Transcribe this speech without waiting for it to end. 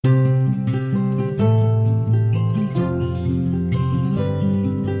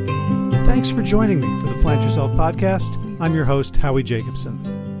for joining me for the Plant Yourself podcast. I'm your host, Howie Jacobson.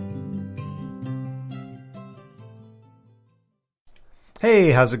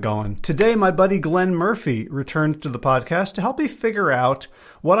 Hey, how's it going? Today, my buddy Glenn Murphy returned to the podcast to help me figure out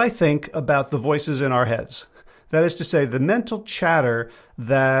what I think about the voices in our heads. That is to say, the mental chatter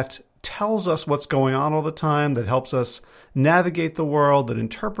that tells us what's going on all the time, that helps us navigate the world, that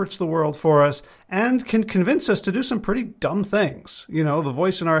interprets the world for us, and can convince us to do some pretty dumb things. You know, the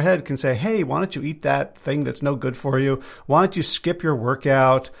voice in our head can say, hey, why don't you eat that thing that's no good for you? Why don't you skip your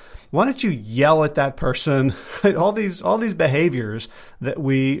workout? Why don't you yell at that person? All these behaviors that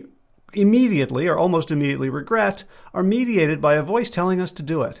we immediately or almost immediately regret are mediated by a voice telling us to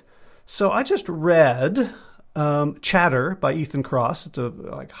do it. So I just read Chatter by Ethan Kross. It's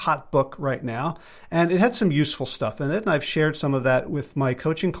a hot book right now, and it had some useful stuff in it, and I've shared some of that with my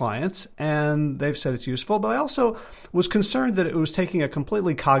coaching clients, and they've said it's useful, but I also was concerned that it was taking a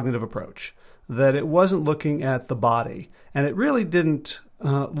completely cognitive approach, that it wasn't looking at the body, and it really didn't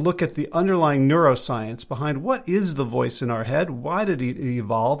look at the underlying neuroscience behind what is the voice in our head, why did it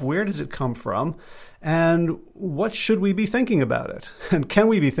evolve, where does it come from, and what should we be thinking about it? And can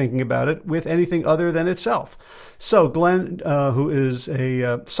we be thinking about it with anything other than itself? So Glenn, who is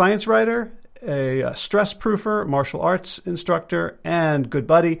a science writer, a stress proofer, martial arts instructor, and good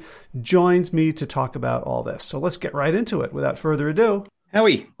buddy, joins me to talk about all this. So let's get right into it without further ado.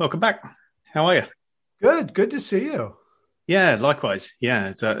 Howie, welcome back. How are you? Good to see you. Yeah, likewise.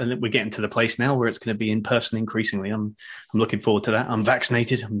 Yeah, and we're getting to the place now where it's going to be in person increasingly. I'm looking forward to that. I'm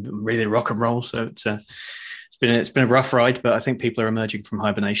vaccinated. I'm ready to rock and roll. So it's been a rough ride, but I think people are emerging from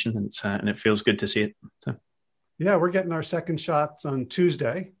hibernation, and it feels good to see it. So. Yeah, we're getting our second shots on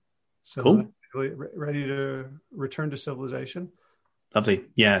Tuesday. So cool. Ready to return to civilization. Lovely.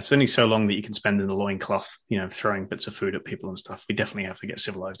 Yeah, it's only so long that you can spend in the loincloth, throwing bits of food at people and stuff. We definitely have to get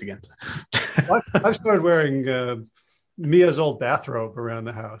civilized again. I've started wearing Mia's old bathrobe around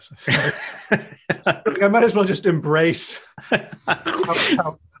the house. I might as well just embrace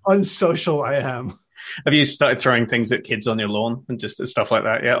how unsocial I am. Have you started throwing things at kids on your lawn and just stuff like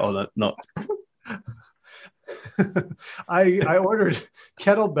that yet, or not? I ordered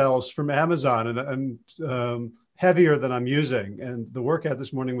kettlebells from Amazon and heavier than I'm using. And the workout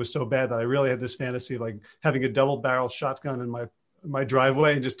this morning was so bad that I really had this fantasy of having a double barrel shotgun in my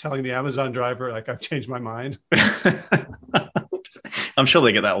driveway and just telling the Amazon driver, I've changed my mind. I'm sure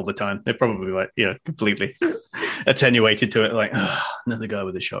they get that all the time. They're probably completely attenuated to it. Another guy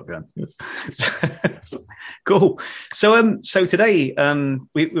with a shotgun. Cool. So today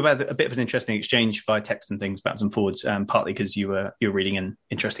we've had a bit of an interesting exchange via text and things, backwards and forwards, partly because you were reading an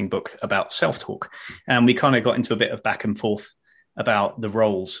interesting book about self-talk. And we kind of got into a bit of back and forth about the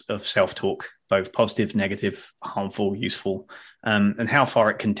roles of self-talk, both positive, negative, harmful, useful, and how far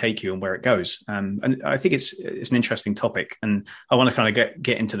it can take you and where it goes. And I think it's an interesting topic. And I want to kind of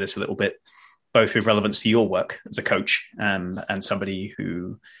get into this a little bit, both with relevance to your work as a coach and somebody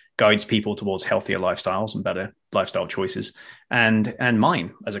who guides people towards healthier lifestyles and better lifestyle choices, and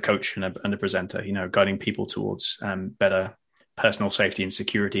mine as a coach and a presenter, guiding people towards better personal safety and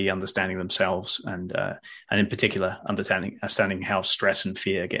security, understanding themselves, and in particular, understanding how stress and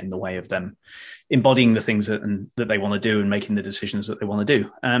fear get in the way of them embodying the things that they want to do and making the decisions that they want to do.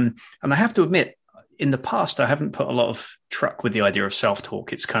 And I have to admit, in the past, I haven't put a lot of truck with the idea of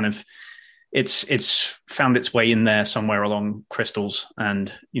self-talk. It's kind of it's found its way in there somewhere along crystals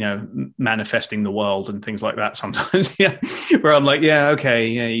and manifesting the world and things like that sometimes. Yeah, where I'm like, yeah, okay,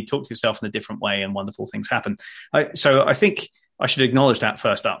 yeah, you talk to yourself in a different way and wonderful things happen. So I think I should acknowledge that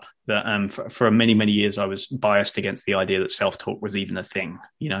first up, that for many, many years I was biased against the idea that self-talk was even a thing,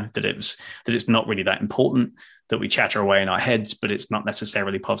 that it's not really that important, that we chatter away in our heads, but it's not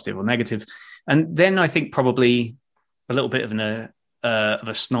necessarily positive or negative. And then I think probably a little bit of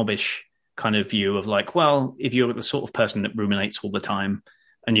a snobbish kind of view of well, if you're the sort of person that ruminates all the time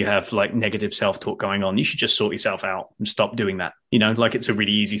and you have negative self-talk going on, you should just sort yourself out and stop doing that. It's a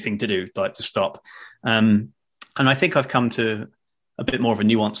really easy thing to do, to stop. And I think I've come to a bit more of a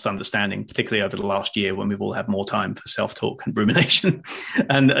nuanced understanding, particularly over the last year when we've all had more time for self-talk and rumination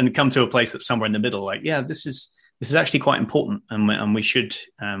and come to a place that's somewhere in the middle. This is actually quite important and we should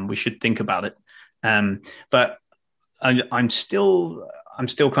think about it. But I'm still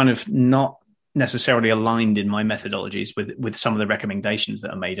kind of not necessarily aligned in my methodologies with some of the recommendations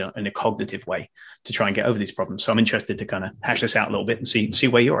that are made in a cognitive way to try and get over these problems. So I'm interested to kind of hash this out a little bit and see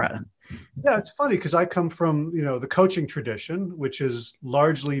where you're at. Yeah, it's funny because I come from, the coaching tradition, which is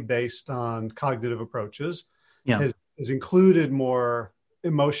largely based on cognitive approaches. Yeah. Has included more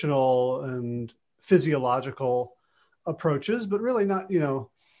emotional and physiological approaches, but really not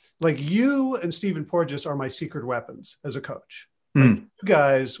like you and Stephen Porges are my secret weapons as a coach. Mm. Like you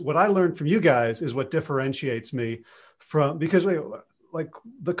guys, what I learned from you guys is what differentiates me from, because like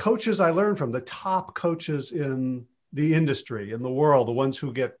the coaches I learned from, the top coaches in the industry, in the world, the ones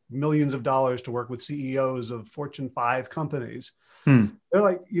who get millions of dollars to work with CEOs of Fortune 5 companies, they're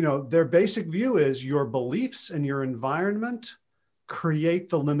like, their basic view is your beliefs and your environment create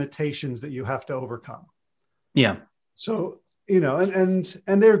the limitations that you have to overcome. Yeah. So, and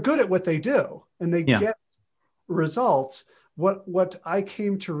they're good at what they do, and they get results. What I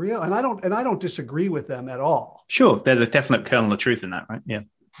came to realize, and I don't disagree with them at all. Sure. There's a definite kernel of truth in that, right? Yeah.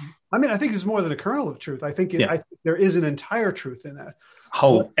 I mean, I think it's more than a kernel of truth. I think there is an entire truth in that.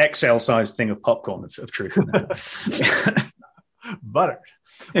 Whole XL-sized thing of popcorn of truth in that. Buttered.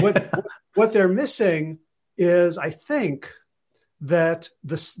 What they're missing is, I think, that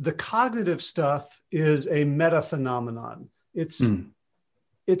the cognitive stuff is a meta phenomenon.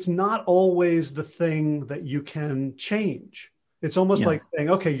 It's not always the thing that you can change. It's almost like saying,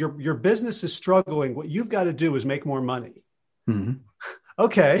 okay, your business is struggling. What you've got to do is make more money. Mm-hmm.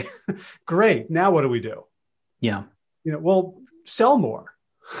 Okay, great. Now what do we do? Yeah. Well, sell more.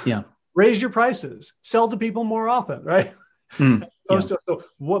 Yeah. Raise your prices. Sell to people more often, right? So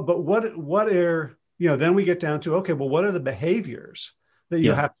what are, then we get down to, okay, well, what are the behaviors that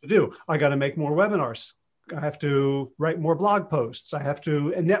you have to do? I got to make more webinars. I have to write more blog posts. I have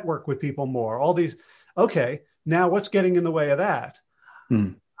to network with people more. All these. Okay, now what's getting in the way of that?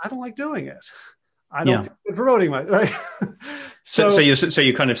 I don't like doing it. I don't feel good promoting my, right? So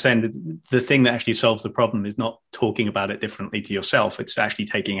you're kind of saying that the thing that actually solves the problem is not talking about it differently to yourself. It's actually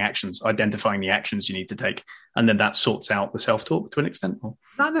taking actions, identifying the actions you need to take, and then that sorts out the self-talk to an extent.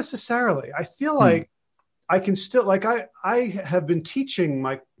 Not necessarily. I feel like I can still, like I have been teaching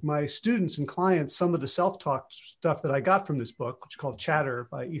my students and clients some of the self-talk stuff that I got from this book, which is called Chatter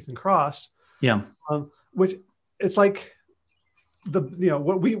by Ethan Kross. Yeah. Which it's like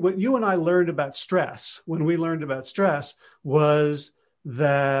what you and I learned about stress when we learned about stress was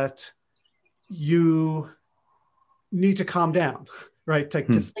that you need to calm down, right? To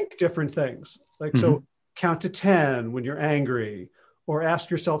think different things. Like, so count to 10 when you're angry, or ask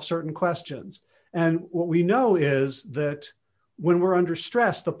yourself certain questions. And what we know is that when we're under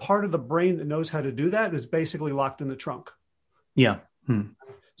stress, the part of the brain that knows how to do that is basically locked in the trunk. Yeah.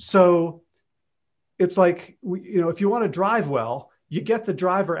 So it's like, if you want to drive well, you get the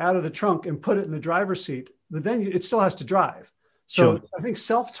driver out of the trunk and put it in the driver's seat, but then it still has to drive. So I think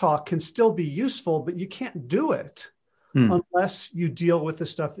self-talk can still be useful, but you can't do it unless you deal with the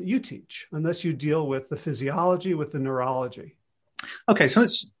stuff that you teach, unless you deal with the physiology, with the neurology. Okay, so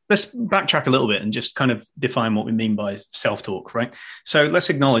let's backtrack a little bit and just kind of define what we mean by self-talk, right? So let's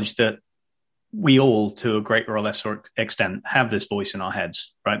acknowledge that we all, to a greater or lesser extent, have this voice in our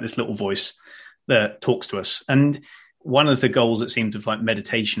heads, right? This little voice that talks to us. And one of the goals, it seems, of like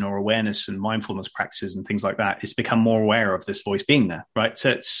meditation or awareness and mindfulness practices and things like that is to become more aware of this voice being there, right?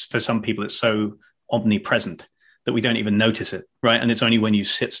 So it's, for some people, it's so omnipresent that we don't even notice it, right? And it's only when you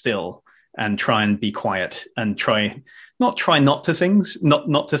sit still and try and be quiet and try not to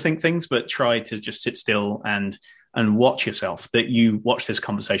think things, but try to just sit still and watch yourself, that you watch this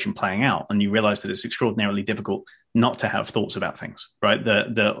conversation playing out and you realize that it's extraordinarily difficult not to have thoughts about things, right?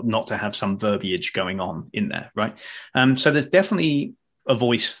 The not to have some verbiage going on in there, right? So there's definitely a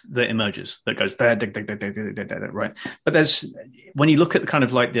voice that emerges that goes there, right? But when you look at kind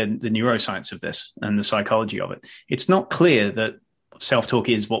of like the neuroscience of this and the psychology of it, it's not clear that self-talk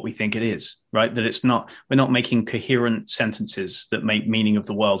is what we think it is, right? That we're not making coherent sentences that make meaning of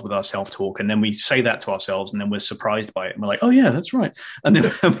the world with our self-talk. And then we say that to ourselves and then we're surprised by it. And we're like, oh yeah, that's right. And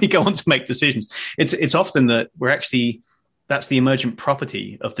then we go on to make decisions. It's often that that's the emergent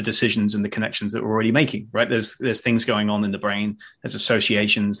property of the decisions and the connections that we're already making, right? There's things going on in the brain. There's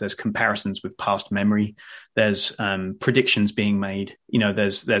associations, there's comparisons with past memory. There's predictions being made.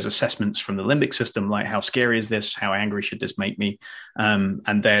 There's assessments from the limbic system, like how scary is this? How angry should this make me?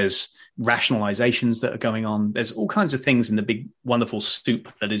 And there's rationalizations that are going on. There's all kinds of things in the big, wonderful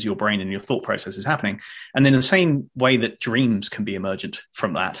soup that is your brain and your thought process is happening. And in the same way that dreams can be emergent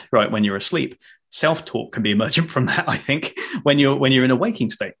from that, right? When you're asleep, self-talk can be emergent from that, I think, when you're in a waking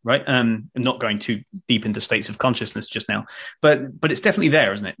state, right? I'm not going too deep into states of consciousness just now, but it's definitely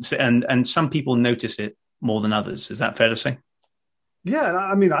there, isn't it? And some people notice it more than others. Is that fair to say? Yeah,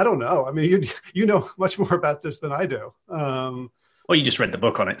 I mean, I don't know. I mean, you know much more about this than I do. Well, you just read the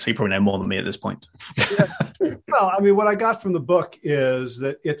book on it, so you probably know more than me at this point. Yeah. Well, I mean, what I got from the book is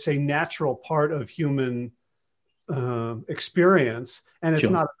that it's a natural part of human experience, and it's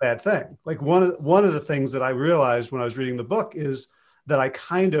not a bad thing. Like one of the things that I realized when I was reading the book is that I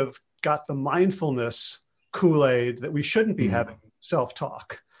kind of got the mindfulness Kool-Aid that we shouldn't be having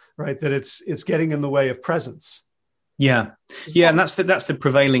self-talk, right? That it's getting in the way of presence. Yeah. And that's the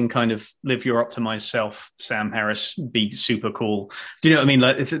prevailing kind of live your optimized self, Sam Harris, be super cool. Do you know what I mean?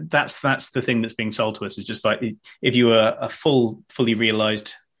 Like that's the thing that's being sold to us. Is just like if you were a fully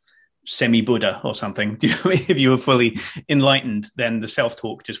realized semi-Buddha or something, do you know, if you were fully enlightened, then the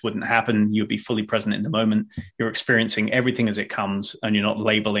self-talk just wouldn't happen. You'd be fully present in the moment. You're experiencing everything as it comes, and you're not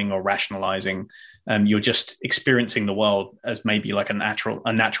labeling or rationalizing. You're just experiencing the world as maybe like a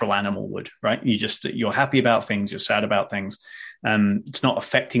natural animal would, right? You're happy about things, you're sad about things. It's not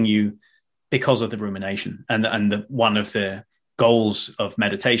affecting you because of the rumination. And one of the goals of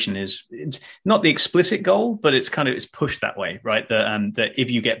meditation is, it's not the explicit goal, but it's pushed that way, right? That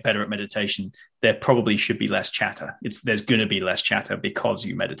if you get better at meditation, there probably should be less chatter. There's going to be less chatter because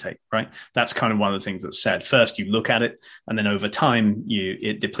you meditate, right? That's kind of one of the things that's said. First, you look at it, and then over time,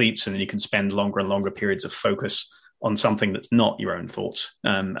 it depletes, and then you can spend longer and longer periods of focus on something that's not your own thoughts.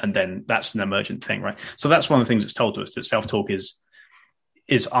 And then that's an emergent thing, right? So that's one of the things that's told to us, that self-talk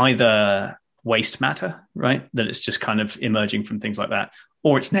is either waste matter, right? That it's just kind of emerging from things like that,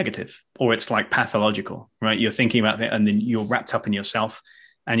 or it's negative, or it's like pathological, right? You're thinking about it and then you're wrapped up in yourself,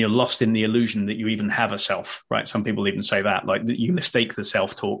 and you're lost in the illusion that you even have a self, right? Some people even say that, like, that you mistake the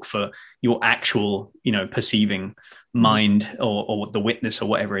self-talk for your actual, perceiving mind or the witness or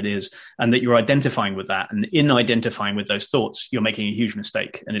whatever it is, and that you're identifying with that. And in identifying with those thoughts, you're making a huge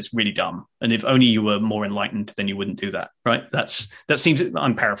mistake, and it's really dumb. And if only you were more enlightened, then you wouldn't do that, right? That seems,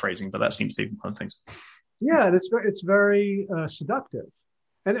 I'm paraphrasing, but that seems to be one of the things. Yeah, and it's very seductive,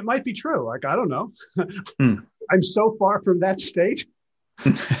 and it might be true. Like, I don't know. I'm so far from that state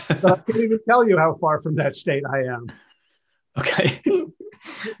that I can't even tell you how far from that state I am. Okay.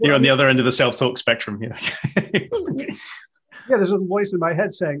 You're on the other end of the self-talk spectrum here. Yeah, there's a voice in my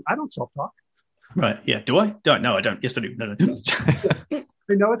head saying, I don't self-talk. Right. Yeah. Do I? No, I don't. Yes, I do. No. Pay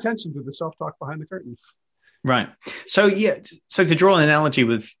no attention to the self-talk behind the curtain. Right. So, So to draw an analogy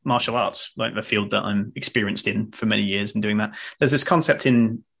with martial arts, like the field that I'm experienced in for many years and doing that, there's this concept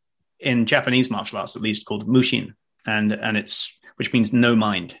in Japanese martial arts, at least, called mushin, and it's, which means no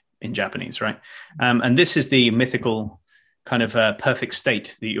mind in Japanese, right? And this is the mythical kind of perfect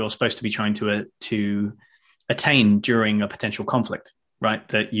state that you're supposed to be trying to attain during a potential conflict, right?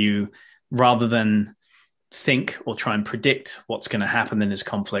 That you, rather than think or try and predict what's going to happen in this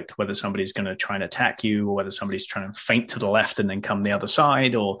conflict, whether somebody's going to try and attack you, or whether somebody's trying to feint to the left and then come the other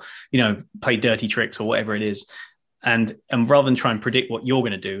side, or, play dirty tricks or whatever it is. And rather than try and predict what you're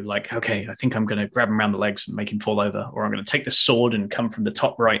going to do, like, okay, I think I'm going to grab him around the legs and make him fall over, or I'm going to take the sword and come from the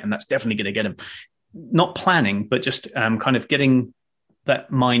top right, and that's definitely going to get him. Not planning, but just kind of getting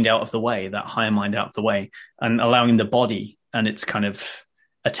that mind out of the way, that higher mind out of the way, and allowing the body and its kind of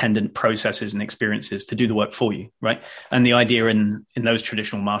attendant processes and experiences to do the work for you, right? And the idea in those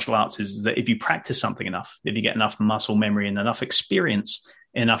traditional martial arts is that if you practice something enough, if you get enough muscle memory and enough experience,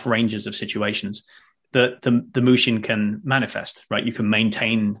 enough ranges of situations, that the mushin can manifest, right? You can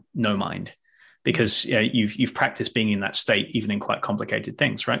maintain no mind because you've practiced being in that state, even in quite complicated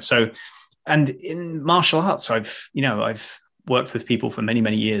things, right? So, and in martial arts, I've worked with people for many,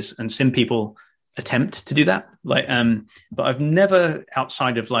 many years and seen people attempt to do that, like, but I've never,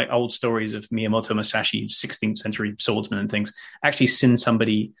 outside of like old stories of Miyamoto Musashi, 16th century swordsman and things, actually seen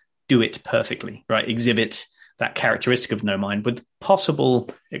somebody do it perfectly, right? Exhibit that characteristic of no mind, with possible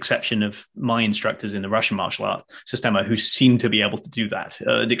exception of my instructors in the Russian martial art Systema, who seem to be able to do that at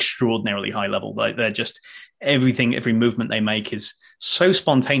an extraordinarily high level. Like, they're just, every movement they make is so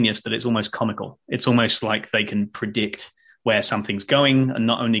spontaneous that it's almost comical. It's almost like they can predict where something's going, and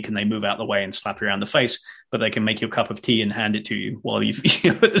not only can they move out the way and slap you around the face, but they can make you a cup of tea and hand it to you while you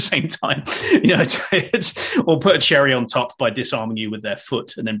at the same time, it's or put a cherry on top by disarming you with their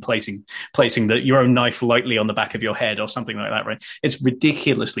foot and then placing your own knife lightly on the back of your head or something like that, right? It's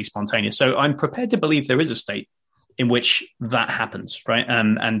ridiculously spontaneous. So I'm prepared to believe there is a state in which that happens, right?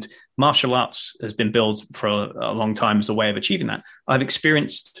 And martial arts has been built for a long time as a way of achieving that. I've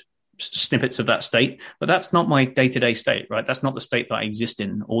experienced snippets of that state, but that's not my day-to-day state, right? That's not the state that I exist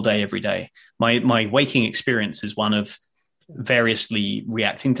in all day, every day. My waking experience is one of variously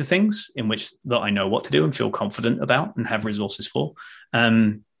reacting to things in which that I know what to do and feel confident about and have resources for.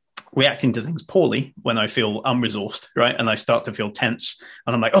 Reacting to things poorly when I feel unresourced, right? And I start to feel tense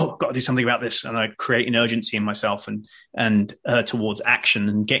and I'm like, oh, I've got to do something about this. And I create an urgency in myself and towards action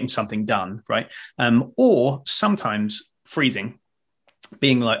and getting something done, right? Or sometimes freezing,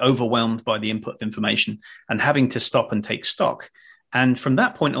 being like overwhelmed by the input of information and having to stop and take stock. And from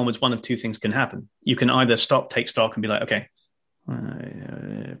that point onwards, one of two things can happen. You can either stop, take stock and be like, okay,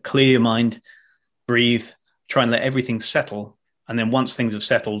 clear your mind, breathe, try and let everything settle. And then once things have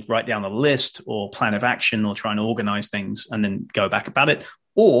settled, write down a list or plan of action or try and organize things and then go back about it.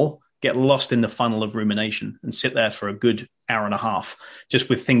 Or get lost in the funnel of rumination and sit there for a good hour and a half, just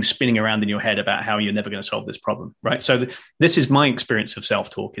with things spinning around in your head about how you're never going to solve this problem, right? So this is my experience of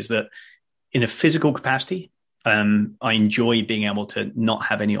self-talk, is that in a physical capacity, I enjoy being able to not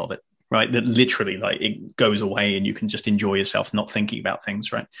have any of it, right? That literally, like, it goes away and you can just enjoy yourself not thinking about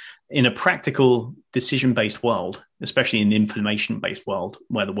things, right? In a practical decision-based world, especially in an information-based world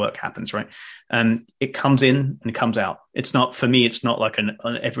where the work happens, right? It comes in and it comes out. It's not, for me, it's not like an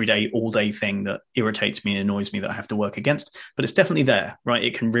everyday, all-day thing that irritates me and annoys me that I have to work against, but it's definitely there, right?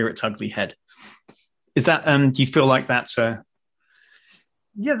 It can rear its ugly head. Is that, do you feel like that's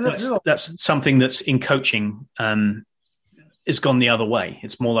that's something that's in coaching, has gone the other way?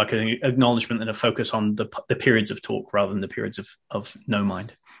 It's more like an acknowledgement and a focus on the periods of talk rather than the periods of no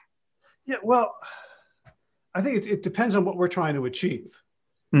mind. Yeah, well, I think it depends on what we're trying to achieve.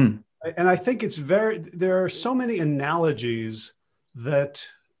 Mm. And I think there are so many analogies that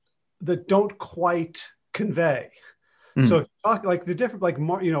don't quite convey. Mm. So if you talk like the different,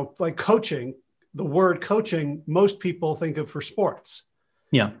 like coaching, the word coaching, most people think of for sports.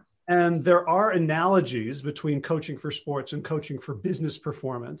 Yeah. And there are analogies between coaching for sports and coaching for business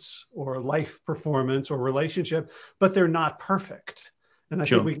performance or life performance or relationship, but they're not perfect. And I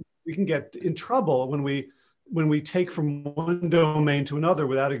think we can get in trouble when we take from one domain to another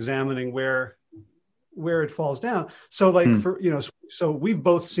without examining where it falls down. So so we've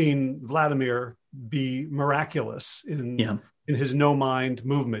both seen Vladimir be miraculous in his no mind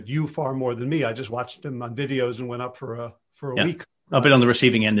movement. You far more than me. I just watched him on videos and went up for a week. I've been on the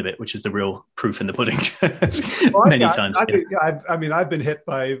receiving end of it, which is the real proof in the pudding. Many times. I've been hit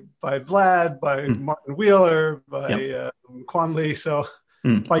by Vlad, by Martin Wheeler, by Quan Lee,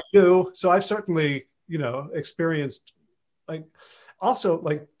 by you. So I've certainly, experienced, like, also,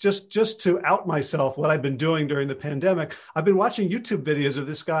 like, just to out myself, what I've been doing during the pandemic. I've been watching YouTube videos of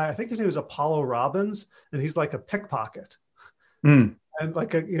this guy. I think his name is Apollo Robbins, and he's like a pickpocket. Mm. And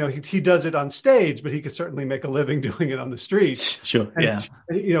like, he does it on stage, but he could certainly make a living doing it on the street. Sure. And,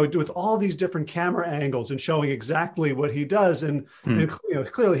 with all these different camera angles and showing exactly what he does. And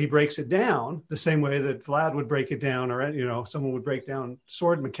clearly he breaks it down the same way that Vlad would break it down, or, someone would break down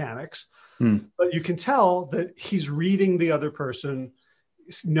sword mechanics. Mm. But you can tell that he's reading the other person,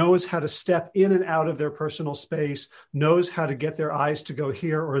 knows how to step in and out of their personal space, knows how to get their eyes to go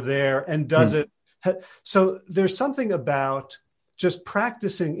here or there, and does it. So there's something about just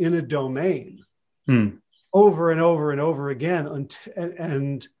practicing in a domain over and over and over again,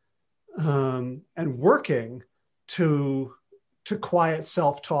 and working to quiet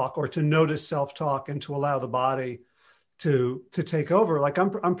self-talk, or to notice self-talk, and to allow the body to take over. Like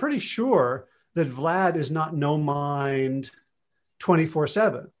I'm pretty sure that Vlad is not no mind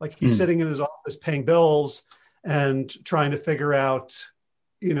 24/7. Like he's sitting in his office paying bills and trying to figure out,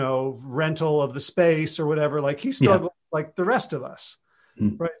 rental of the space or whatever. Like he's struggling like the rest of us.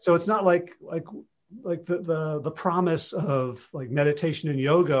 Right. So it's not like the promise of like meditation and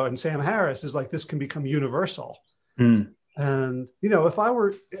yoga and Sam Harris is like, this can become universal. And,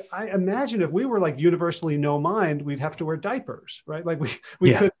 I imagine if we were like universally no mind, we'd have to wear diapers, right? Like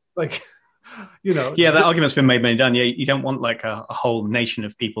we could, like, that argument's been made many done. Yeah. You don't want like a whole nation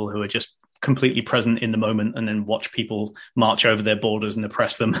of people who are just completely present in the moment and then watch people march over their borders and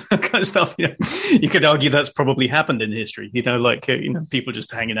oppress them, that kind of stuff. You could argue that's probably happened in history, people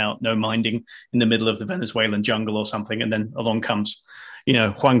just hanging out, no minding in the middle of the Venezuelan jungle or something. And then along comes,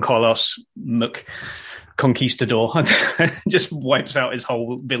 Juan Carlos Conquistador and just wipes out his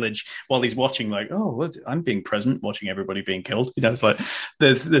whole village while he's watching, like, I'm being present, watching everybody being killed. It's like,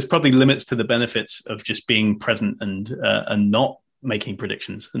 there's probably limits to the benefits of just being present and not making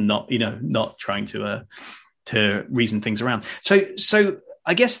predictions and not trying to reason things around. So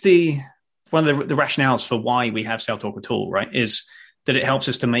I guess one of the rationales for why we have self-talk at all, right, is that it helps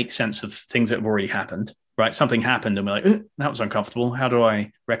us to make sense of things that have already happened, right? Something happened and we're like, that was uncomfortable. How do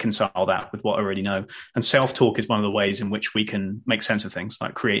I reconcile that with what I already know? And self-talk is one of the ways in which we can make sense of things,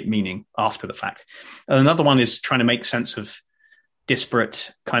 like create meaning after the fact. And another one is trying to make sense of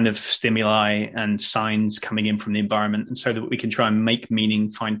disparate kind of stimuli and signs coming in from the environment, and so that we can try and make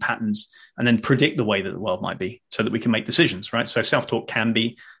meaning, find patterns, and then predict the way that the world might be, so that we can make decisions, right? So self-talk can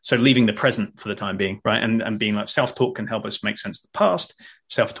be leaving the present for the time being, right? And being like, self-talk can help us make sense of the past.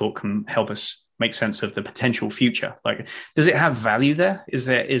 Self-talk can help us make sense of the potential future. Like, does it have value there? Is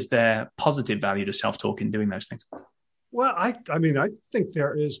there positive value to self-talk in doing those things? Well, I mean, I think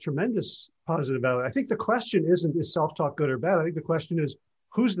there is tremendous positive value. I think the question isn't is self-talk good or bad. I think the question is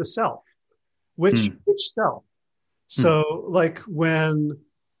who's the self, which self. Hmm. So, like when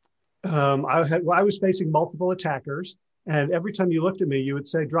I was facing multiple attackers, and every time you looked at me, you would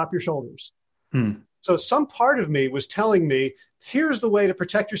say, "Drop your shoulders." Hmm. So, some part of me was telling me, "Here's the way to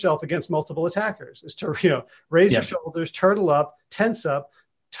protect yourself against multiple attackers: is to raise your Yeah. shoulders, turtle up, tense up,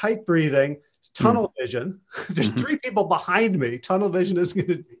 tight breathing." Hmm. Tunnel vision. There's Hmm. three people behind me. Tunnel vision is going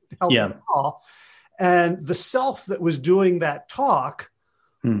to help Yeah. at all. And the self that was doing that talk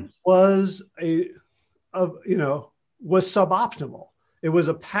Hmm. was was suboptimal. It was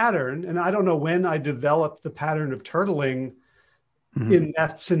a pattern, and I don't know when I developed the pattern of turtling Hmm. in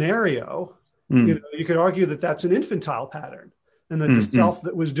that scenario. Hmm. You could argue that that's an infantile pattern, and that the Hmm. self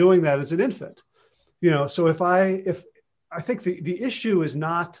that was doing that is an infant. So if I think the issue is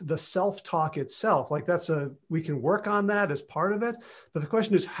not the self-talk itself. Like we can work on that as part of it. But the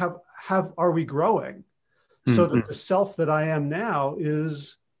question is, are we growing so Hmm. that the self that I am now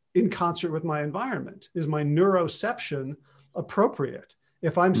is in concert with my environment? Is my neuroception appropriate?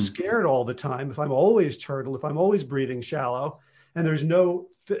 If I'm Hmm. scared all the time, if I'm always turtle, if I'm always breathing shallow, and there's no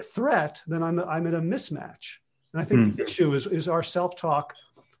threat, then I'm in a mismatch. And I think Hmm. the issue is our self-talk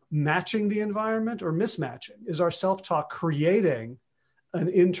matching the environment or mismatching? Is our self-talk creating an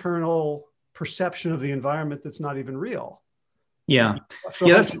internal perception of the environment that's not even real? Yeah. So Yeah. if I'm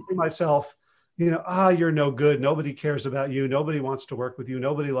That's. telling myself, you're no good, nobody cares about you, nobody wants to work with you,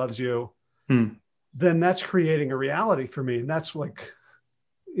 nobody loves you, Hmm. then that's creating a reality for me. And that's like,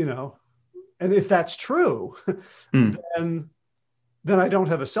 and if that's true, Hmm. then I don't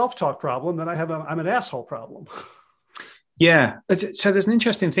have a self-talk problem. Then I'm an asshole problem. Yeah. So there's an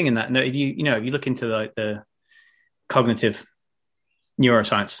interesting thing in that. If you look into the cognitive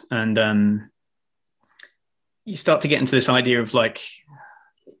neuroscience, and you start to get into this idea of like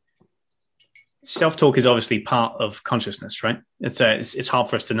self-talk is obviously part of consciousness, right? It's hard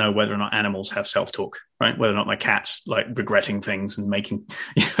for us to know whether or not animals have self-talk, right? Whether or not my cat's like regretting things and making,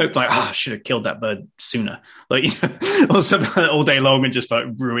 like, I should have killed that bird sooner, like, or something like that all day long, and just like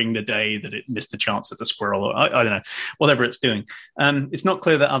ruining the day that it missed a chance at the squirrel, or I don't know, whatever it's doing. It's not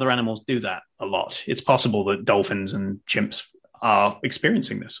clear that other animals do that a lot. It's possible that dolphins and chimps are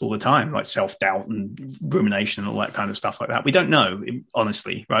experiencing this all the time, like self-doubt and rumination and all that kind of stuff like that. We don't know,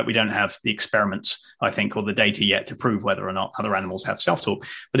 honestly, right? We don't have the experiments, I think, or the data yet to prove whether or not other animals have self-talk,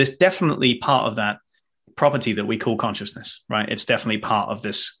 but it's definitely part of that property that we call consciousness, right? It's definitely part of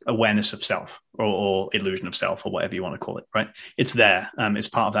this awareness of self, or illusion of self, or whatever you want to call it, right? It's there. It's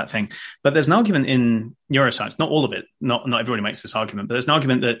part of that thing. But there's an argument in neuroscience, not all of it, not everybody makes this argument, but there's an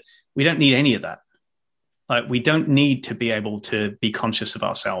argument that we don't need any of that. Like, we don't need to be able to be conscious of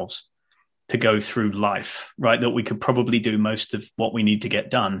ourselves to go through life, right? That we could probably do most of what we need to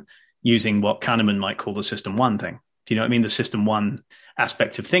get done using what Kahneman might call the system one thing. Do you know what I mean? The system one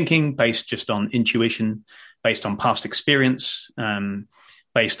aspect of thinking based just on intuition, based on past experience,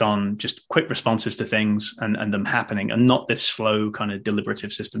 based on just quick responses to things and them happening, and not this slow kind of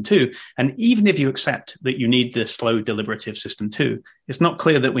deliberative system two. And even if you accept that you need this slow deliberative system two, it's not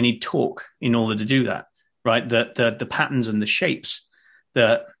clear that we need talk in order to do that. Right, the patterns and the shapes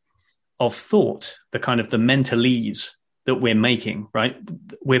of thought, the kind of the mentalese that we're making, right?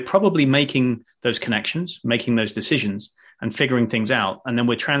 We're probably making those connections, making those decisions, and figuring things out, and then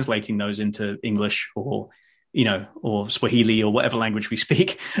we're translating those into English or Swahili or whatever language we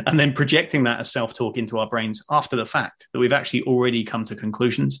speak, and then projecting that as self-talk into our brains after the fact, that we've actually already come to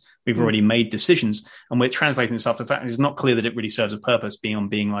conclusions, we've already made decisions, and we're translating this after the fact. It's not clear that it really serves a purpose beyond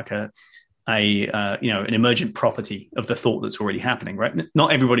being like an emergent property of the thought that's already happening, right?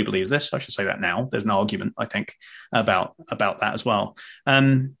 Not everybody believes this. I should say that now. There's an argument, I think, about that as well.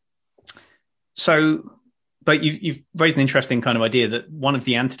 But you've raised an interesting kind of idea that one of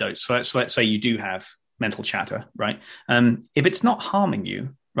the antidotes. So let's say you do have mental chatter, right? If it's not harming you,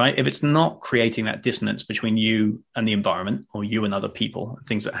 right? If it's not creating that dissonance between you and the environment, or you and other people,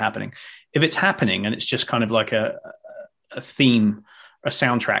 things that are happening. If it's happening and it's just kind of like a theme, a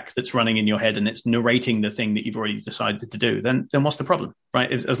soundtrack that's running in your head, and it's narrating the thing that you've already decided to do, then what's the problem,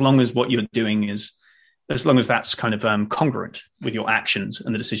 right? As long as what you're doing is, as long as that's kind of congruent with your actions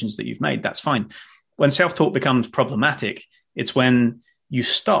and the decisions that you've made, that's fine. When self-talk becomes problematic, it's when you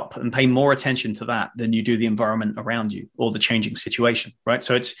stop and pay more attention to that than you do the environment around you or the changing situation, right?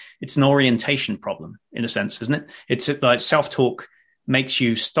 So it's an orientation problem in a sense, isn't it? It's like self-talk makes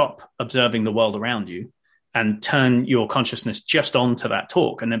you stop observing the world around you and turn your consciousness just onto that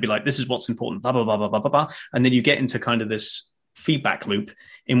talk, and then be like, this is what's important, blah, blah, blah, blah, blah, blah, blah. And then you get into kind of this feedback loop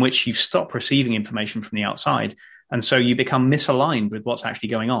in which you stop receiving information from the outside, And so you become misaligned with what's actually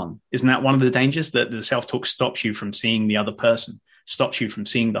going on. Isn't that one of the dangers, that the self-talk stops you from seeing the other person, stops you from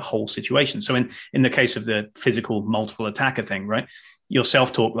seeing the whole situation? So in the case of the physical multiple attacker thing, right? Your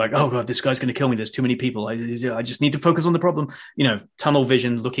self-talk, like, oh God, this guy's going to kill me. There's too many people. I just need to focus on the problem. Tunnel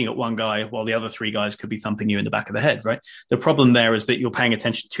vision, looking at one guy while the other three guys could be thumping you in the back of the head, right? The problem there is that you're paying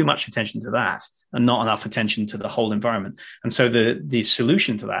too much attention to that and not enough attention to the whole environment. And so the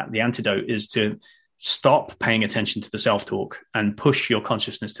solution to that, the antidote, is to stop paying attention to the self-talk and push your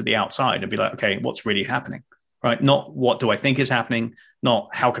consciousness to the outside and be like, okay, what's really happening? Right? Not what do I think is happening, not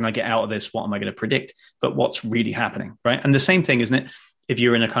how can I get out of this, what am I going to predict, but what's really happening, right? And the same thing, isn't it? If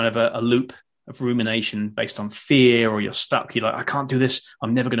you're in a kind of a loop of rumination based on fear, or you're stuck, you're like, I can't do this,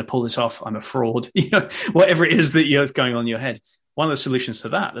 I'm never going to pull this off, I'm a fraud, whatever it is that is going on in your head. One of the solutions to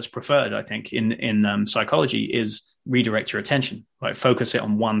that that's preferred, I think, in psychology is redirect your attention, right? Focus it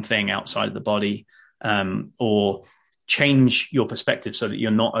on one thing outside of the body, or change your perspective so that you're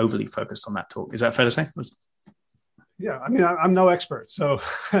not overly focused on that talk. Is that fair to say? Yeah, I mean, I'm no expert, so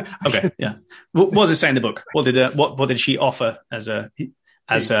okay. Yeah, what does it say in the book? What did she offer as the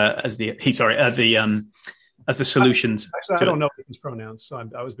solutions? Actually, I don't know his pronouns, so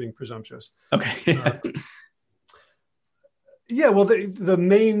I was being presumptuous. Okay. Yeah, well, the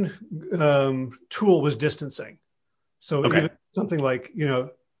main tool was distancing. So even something like,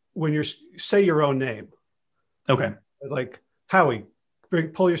 when you say your own name, okay, like Howie,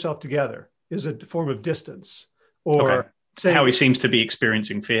 pull yourself together, is a form of distance. Or saying, Howie seems to be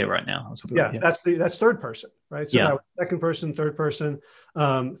experiencing fear right now. Yeah, that's third person, right? So that was second person, third person,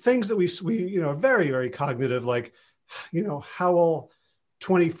 things that we very, very cognitive, like, how will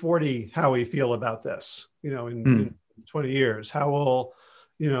 2040 Howie feel about this? In 20 years, how will,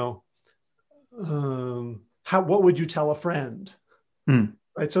 what would you tell a friend?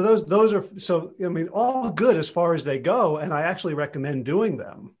 Right. So those are, all good as far as they go. And I actually recommend doing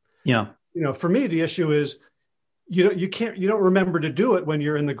them. Yeah. For me, the issue is, you don't remember to do it when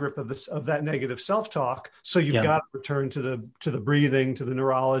you're in the grip of that negative self-talk. So you've got to return to the breathing, to the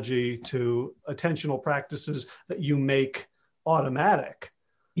neurology, to attentional practices that you make automatic.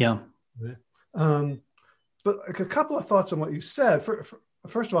 Yeah. But a couple of thoughts on what you said.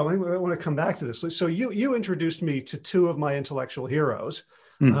 First of all, I want to come back to this. So you introduced me to two of my intellectual heroes,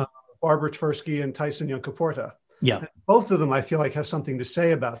 Barbara Tversky and Tyson Yunkaporta. Yeah. And both of them, I feel like, have something to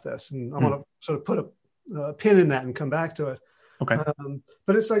say about this. And I want to sort of put a pin in that and come back to it. Okay.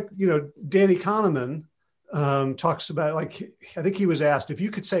 But it's like, Danny Kahneman talks about, like, I think he was asked, if you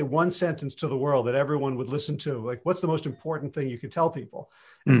could say one sentence to the world that everyone would listen to, like, what's the most important thing you could tell people?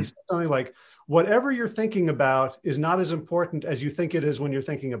 And he said something like, whatever you're thinking about is not as important as you think it is when you're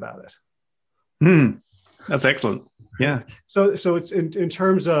thinking about it. That's excellent. Yeah. So it's in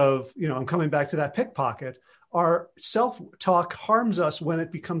terms of, I'm coming back to that pickpocket. Our self-talk harms us when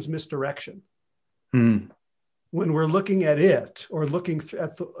it becomes misdirection. When we're looking at it or looking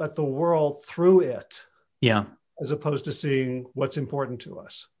at the world through it, as opposed to seeing what's important to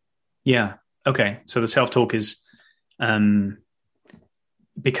us. Yeah. Okay. So the self-talk is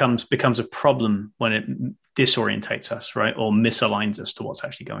becomes a problem when it disorientates us, right, or misaligns us to what's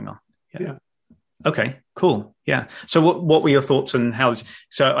actually going on. Yeah. Okay, cool. Yeah. So what were your thoughts on how this,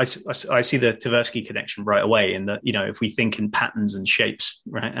 so I see the Tversky connection right away in that, if we think in patterns and shapes,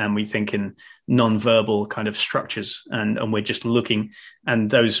 right, and we think in non-verbal kind of structures and we're just looking, and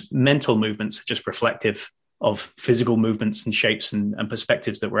those mental movements are just reflective of physical movements and shapes and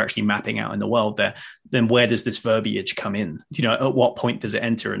perspectives that we're actually mapping out in the world there, then where does this verbiage come in? At what point does it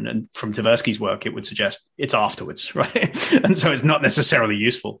enter? And from Tversky's work, it would suggest it's afterwards, right? And so it's not necessarily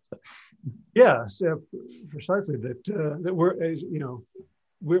useful. Yeah, precisely that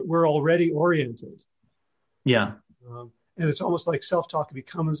we're already oriented. Yeah, and it's almost like self-talk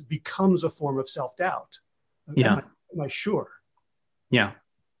becomes a form of self-doubt. Yeah, am I sure? Yeah,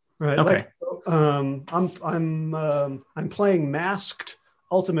 right. Okay. I'm playing masked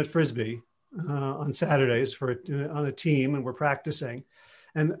ultimate frisbee on Saturdays on a team, and we're practicing.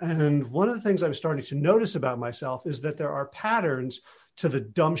 And one of the things I'm starting to notice about myself is that there are patterns to the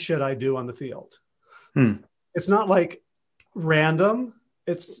dumb shit I do on the field. It's not like random.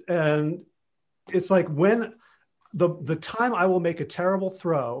 It's like when the time I will make a terrible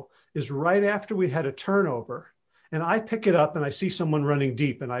throw is right after we had a turnover, and I pick it up and I see someone running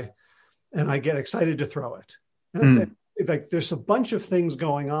deep, and I get excited to throw it. And there's a bunch of things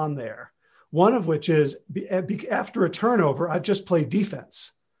going on there. One of which is after a turnover, I've just played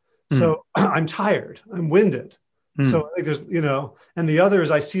defense. So I'm tired, I'm winded. So I think there's, and the other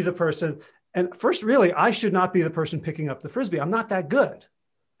is I see the person, and first, really, I should not be the person picking up the frisbee. I'm not that good.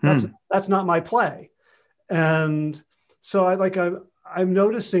 That's not my play. And so I'm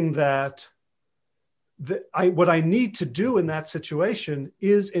noticing that what I need to do in that situation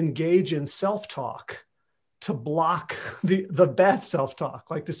is engage in self-talk to block the bad self-talk,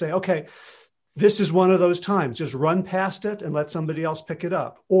 like to say, okay, this is one of those times, just run past it and let somebody else pick it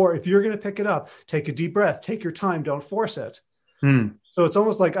up. Or if you're going to pick it up, take a deep breath, take your time, don't force it. So it's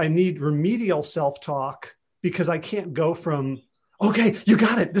almost like I need remedial self-talk because I can't go from, okay, you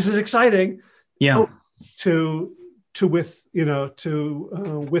got it, this is exciting. Yeah. To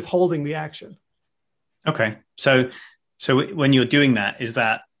withholding the action. Okay. So when you're doing that,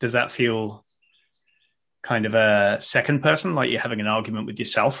 does that feel kind of a second person, like you're having an argument with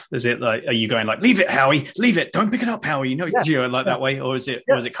yourself? Is it like, are you going like, leave it, Howie, leave it, don't pick it up, Howie, Yes. That way? Or is it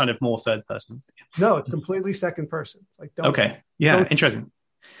kind of more third person? No, it's completely second person. It's like, Interesting.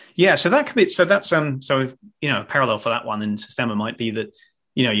 Yeah. So that could be, a parallel for that one in Systema might be that,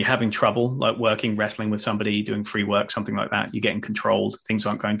 you're having trouble, like working, wrestling with somebody, doing free work, something like that. You're getting controlled. Things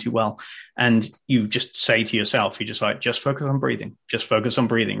aren't going too well. And you just say to yourself, you're just like, just focus on breathing. Just focus on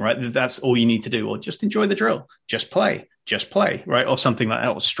breathing, right? That's all you need to do. Or just enjoy the drill. Just play, right? Or something like that,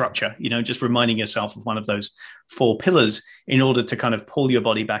 or structure, just reminding yourself of one of those 4 pillars in order to kind of pull your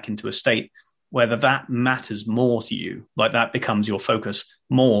body back into a state whether that matters more to you, like that becomes your focus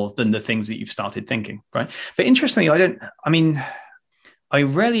more than the things that you've started thinking, right? But interestingly, I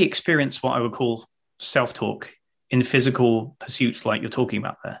rarely experience what I would call self-talk in physical pursuits like you're talking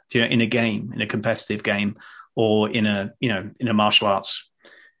about there. In a game, in a competitive game, or in a martial arts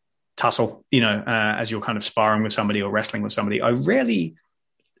tussle, as you're kind of sparring with somebody or wrestling with somebody. I rarely,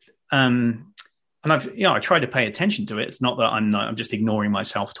 and I try to pay attention to it. It's not that I'm just ignoring my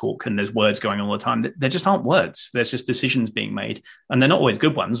self-talk and there's words going all the time. There just aren't words. There's just decisions being made, and they're not always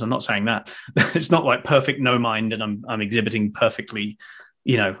good ones. I'm not saying that. It's not like perfect no mind and I'm exhibiting perfectly,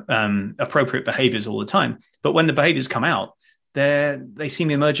 appropriate behaviors all the time. But when the behaviors come out, they seem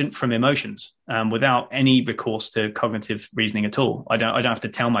emergent from emotions, without any recourse to cognitive reasoning at all. I don't have to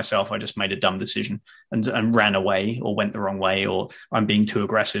tell myself I just made a dumb decision and ran away or went the wrong way or I'm being too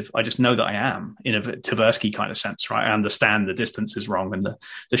aggressive. I just know that I am, in a Tversky kind of sense, right? I understand the distance is wrong and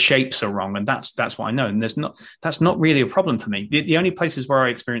the shapes are wrong, and that's what I know. And that's not really a problem for me. The only places where I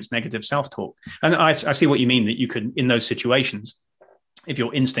experience negative self-talk, and I see what you mean, that you could, in those situations, if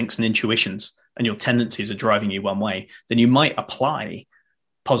your instincts and intuitions and your tendencies are driving you one way, then you might apply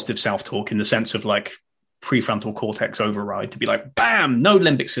positive self-talk in the sense of like prefrontal cortex override to be like, bam, no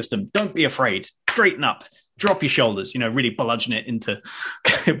limbic system. Don't be afraid. Straighten up, drop your shoulders, really bludgeon it into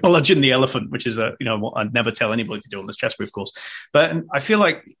bludgeon the elephant, which is what I'd never tell anybody to do on this chess proof course. But I feel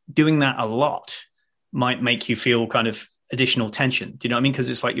like doing that a lot might make you feel kind of additional tension. Do you know what I mean? Because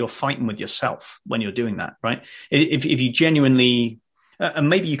it's like you're fighting with yourself when you're doing that, right? If you genuinely, and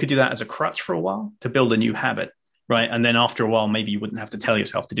maybe you could do that as a crutch for a while to build a new habit, right? And then after a while, maybe you wouldn't have to tell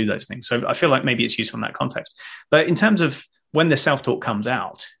yourself to do those things. So I feel like maybe it's useful in that context. But in terms of when the self-talk comes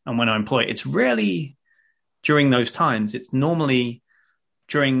out and when I employ it, it's rarely during those times. It's normally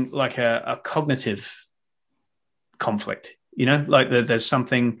during like a cognitive conflict, like there's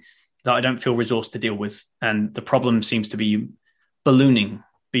something that I don't feel resourced to deal with. And the problem seems to be ballooning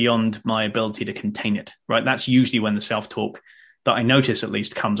beyond my ability to contain it, right? That's usually when the self-talk that I notice at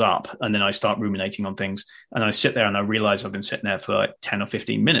least comes up, and then I start ruminating on things, and I sit there and I realize I've been sitting there for like 10 or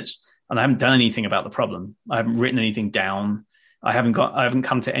 15 minutes and I haven't done anything about the problem. I haven't written anything down. I haven't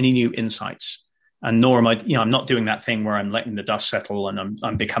come to any new insights, and nor am I, I'm not doing that thing where I'm letting the dust settle and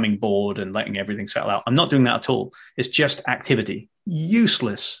I'm becoming bored and letting everything settle out. I'm not doing that at all. It's just activity,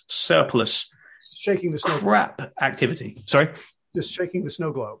 useless, surplus, shaking the snow crap activity. Sorry? Just shaking the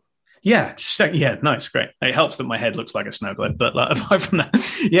snow globe. Yeah, nice, great. It helps that my head looks like a snow globe, but like, apart from that,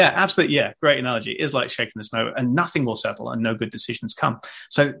 yeah, absolutely, yeah, great analogy. It is like shaking the snow, and nothing will settle, and no good decisions come.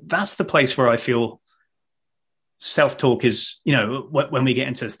 So that's the place where I feel self-talk is, when we get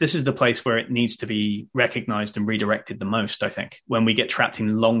into this is the place where it needs to be recognized and redirected the most, I think, when we get trapped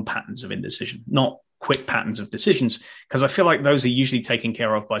in long patterns of indecision, not quick patterns of decisions, because I feel like those are usually taken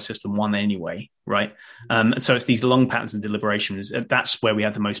care of by system 1 anyway, right? So it's these long patterns and deliberations. That's where we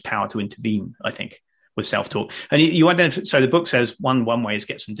have the most power to intervene, I think, with self-talk. And you identify, so the book says one way is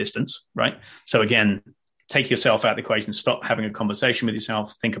get some distance, right? So again, take yourself out of the equation, stop having a conversation with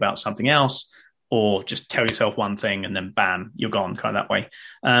yourself, think about something else, or just tell yourself one thing and then bam, you're gone, kind of that way.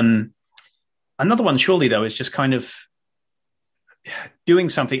 Another one, surely, though, is just kind of doing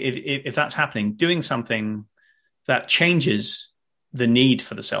something, if that's happening, doing something that changes the need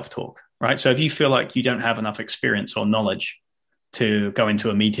for the self-talk, right? So if you feel like you don't have enough experience or knowledge to go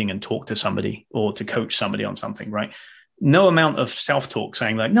into a meeting and talk to somebody or to coach somebody on something, right? no amount of self-talk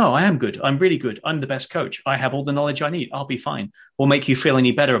saying like, no, I am good. I'm really good. I'm the best coach. I have all the knowledge I need. I'll be fine. Will make you feel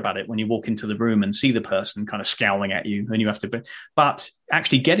any better about it when you walk into the room and see the person kind of scowling at you and you have to be, but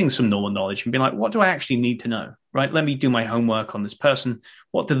actually getting some normal knowledge and being like, what do I actually need to know? Right. Let me do my homework on this person.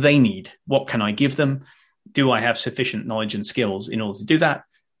 What do they need? What can I give them? Do I have sufficient knowledge and skills in order to do that?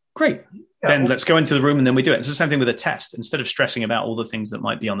 Great. Then let's go into the room and then we do it. It's the same thing with a test. Instead of stressing about all the things that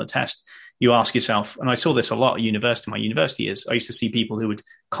might be on the test, you ask yourself, and I saw this a lot at university, my university years, I used to see people who would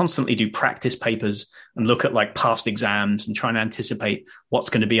constantly do practice papers and look at like past exams and try and anticipate what's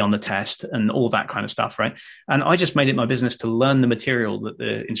going to be on the test and all that kind of stuff, right? And I just made it my business to learn the material that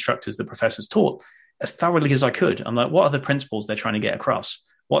the instructors, the professors taught as thoroughly as I could. I'm like, what are the principles they're trying to get across?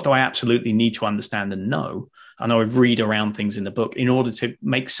 What do I absolutely need to understand and know? And I would read around things in the book in order to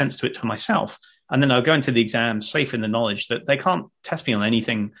make sense to it for myself. And then I'll go into the exam safe in the knowledge that they can't test me on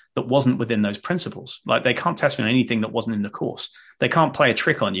anything that wasn't within those principles. Like they can't test me on anything that wasn't in the course. They can't play a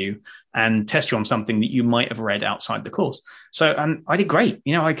trick on you and test you on something that you might have read outside the course. So, and I did great.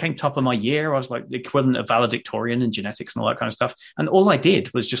 You know, I came top of my year. I was like the equivalent of valedictorian in genetics and all that kind of stuff. And all I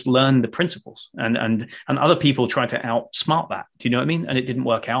did was just learn the principles and other people tried to outsmart that. Do you know what I mean? And it didn't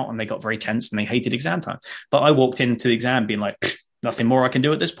work out and they got very tense and they hated exam time. But I walked into the exam being like, nothing more I can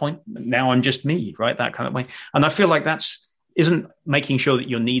do at this point. Now I'm just me, right? That kind of way. And I feel like isn't making sure that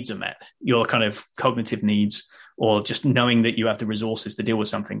your needs are met, your kind of cognitive needs, or just knowing that you have the resources to deal with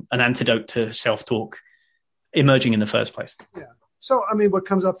something, an antidote to self-talk emerging in the first place. Yeah. So, I mean, what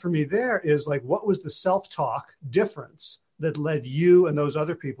comes up for me there is like, what was the self-talk difference that led you and those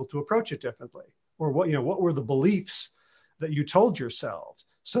other people to approach it differently? Or what were the beliefs that you told yourselves?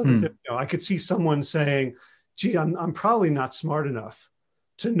 So that, I could see someone saying, gee, I'm probably not smart enough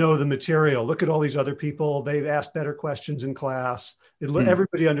to know the material. Look at all these other people. They've asked better questions in class.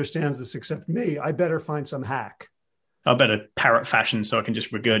 Everybody understands this except me. I better find some hack. I better parrot fashion so I can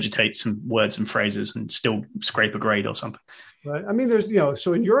just regurgitate some words and phrases and still scrape a grade or something. Right. I mean, there's,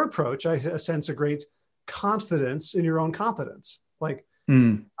 so in your approach, I sense a great confidence in your own competence. Like,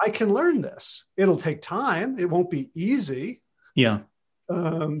 I can learn this. It'll take time. It won't be easy. Yeah.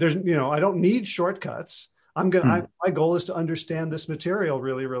 There's, I don't need shortcuts. My goal is to understand this material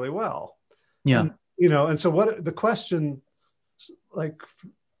really, really well. Yeah. And so what the question, like,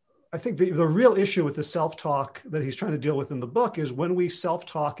 I think the real issue with the self-talk that he's trying to deal with in the book is when we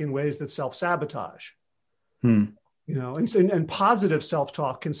self-talk in ways that self-sabotage, and positive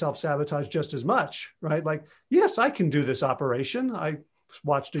self-talk can self-sabotage just as much, right? Like, yes, I can do this operation. I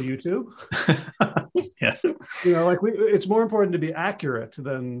watched a YouTube. Yeah. It's more important to be accurate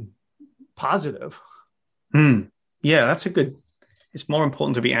than positive. Yeah, it's more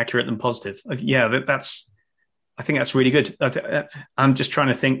important to be accurate than positive. Yeah, I think that's really good. I'm just trying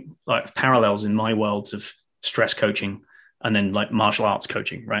to think like parallels in my worlds of stress coaching and then like martial arts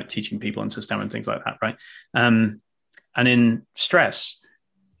coaching, right? Teaching people in system and things like that, right? And in stress,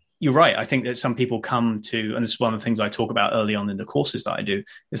 you're right. I think that some people come to, and this is one of the things I talk about early on in the courses that I do,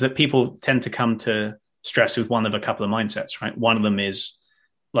 is that people tend to come to stress with one of a couple of mindsets, right? One of them is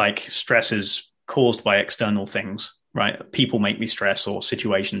like stress is caused by external things, right? People make me stress, or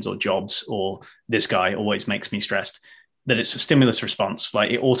situations or jobs, or this guy always makes me stressed. That it's a stimulus response,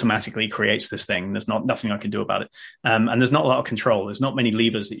 like it automatically creates this thing. There's nothing I can do about it. And there's not a lot of control. There's not many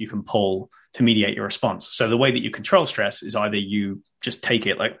levers that you can pull to mediate your response. So the way that you control stress is either you just take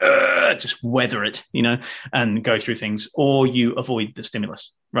it like, just weather it, and go through things, or you avoid the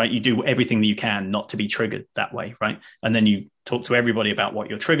stimulus, right? You do everything that you can not to be triggered that way, right? And then you talk to everybody about what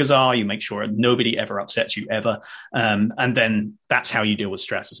your triggers are. You make sure nobody ever upsets you ever. And then that's how you deal with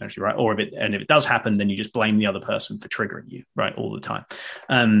stress, essentially, right? Or if it does happen, then you just blame the other person for triggering you, right? All the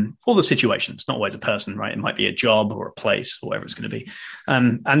time. All the situations, it's not always a person, right? It might be a job or a place, or whatever it's going to be.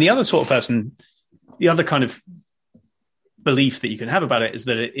 And the other sort of person, the other kind of belief that you can have about it is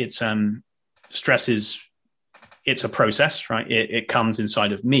that it's stress is, it's a process, right? It comes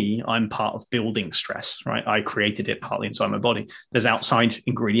inside of me. I'm part of building stress, right? I created it partly inside my body. There's outside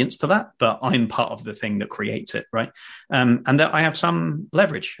ingredients to that, but I'm part of the thing that creates it, right? And that I have some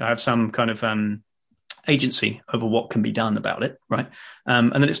leverage. I have some kind of agency over what can be done about it, right?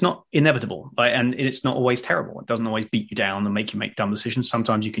 And that it's not inevitable, right? And it's not always terrible. It doesn't always beat you down and make you make dumb decisions.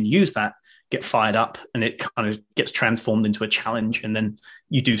 Sometimes you can use that, get fired up, and it kind of gets transformed into a challenge, and then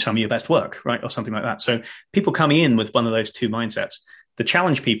you do some of your best work, right? Or something like that. So people coming in with one of those two mindsets, the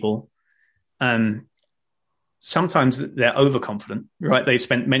challenge people, sometimes they're overconfident, right? They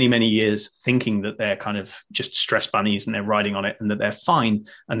spent many, many years thinking that they're kind of just stress bunnies and they're riding on it and that they're fine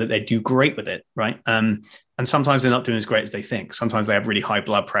and that they do great with it, right? And And sometimes they're not doing as great as they think. Sometimes they have really high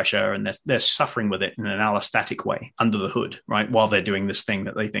blood pressure and they're suffering with it in an allostatic way under the hood, right? While they're doing this thing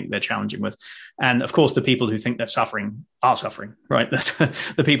that they think they're challenging with. And of course, the people who think they're suffering are suffering, right? That's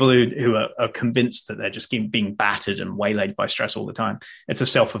the people who are convinced that they're just being battered and waylaid by stress all the time. It's a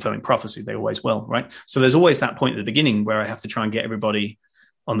self-fulfilling prophecy. They always will, right? So there's always that point at the beginning where I have to try and get everybody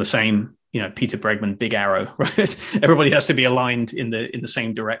on the same, Peter Bregman, big arrow, right? Everybody has to be aligned in the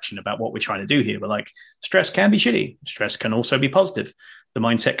same direction about what we're trying to do here. We're like, stress can be shitty. Stress can also be positive. The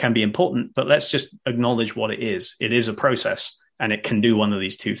mindset can be important, but let's just acknowledge what it is. It is a process and it can do one of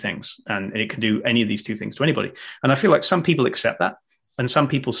these two things, and it can do any of these two things to anybody. And I feel like some people accept that and some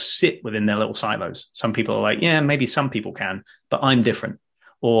people sit within their little silos. Some people are like, yeah, maybe some people can, but I'm different.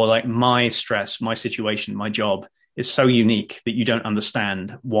 Or like my stress, my situation, my job is so unique that you don't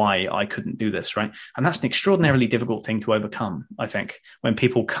understand why I couldn't do this, right? And that's an extraordinarily difficult thing to overcome, I think, when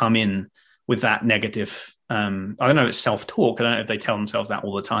people come in with that negative, I don't know if it's self-talk, I don't know if they tell themselves that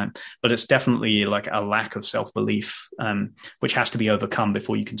all the time, but it's definitely like a lack of self-belief, which has to be overcome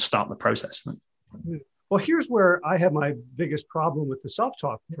before you can start the process. Well, here's where I have my biggest problem with the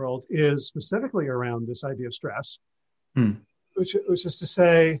self-talk world is specifically around this idea of stress, which is to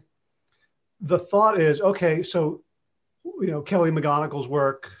say, the thought is, okay, so, Kelly McGonigal's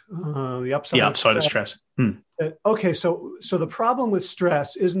work, the upside of stress. Okay, so the problem with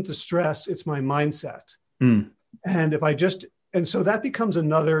stress isn't the stress, it's my mindset. And so that becomes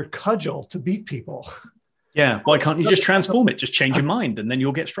another cudgel to beat people. Yeah, why can't you just transform it? Just change your mind and then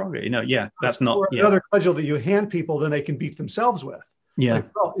you'll get stronger. That's not another cudgel that you hand people, then they can beat themselves with. Yeah.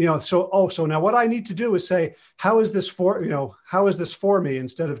 Like, so now what I need to do is say, how is this for me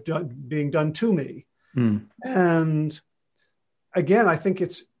instead of being done to me? And again, I think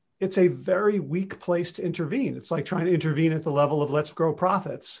it's a very weak place to intervene. It's like trying to intervene at the level of let's grow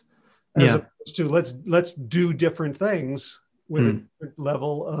profits as opposed to let's do different things with a different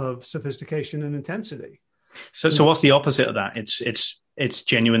level of sophistication and intensity. So what's the opposite of that? It's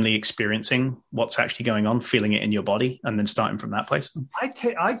genuinely experiencing what's actually going on, feeling it in your body, and then starting from that place.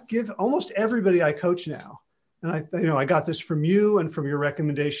 I give almost everybody I coach now, and I got this from you and from your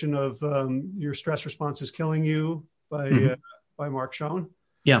recommendation of Your Stress Response is Killing You by Mark Schoen.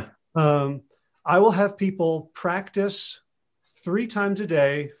 Yeah. I will have people practice 3 times a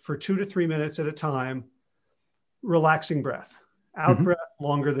day for 2 to 3 minutes at a time, relaxing breath, out breath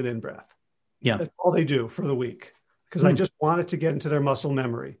longer than in breath. Yeah. That's all they do for the week, because I just want it to get into their muscle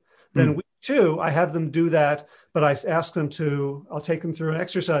memory. Then week 2, I have them do that, but I ask them I'll take them through an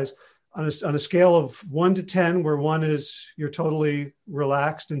exercise on a scale of 1 to 10, where 1 is you're totally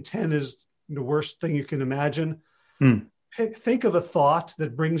relaxed and 10 is the worst thing you can imagine. Think of a thought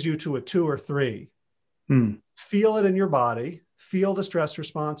that brings you to a 2 or 3. Feel it in your body, feel the stress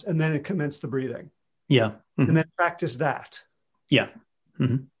response, and then commence the breathing. Yeah. And then practice that. Yeah.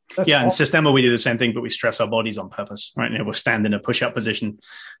 In Systema, we do the same thing, but we stress our bodies on purpose, right? We'll stand in a push-up position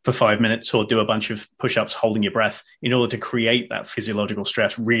for 5 minutes or do a bunch of push-ups holding your breath in order to create that physiological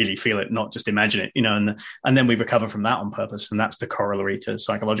stress, really feel it, not just imagine it, and then we recover from that on purpose. And that's the corollary to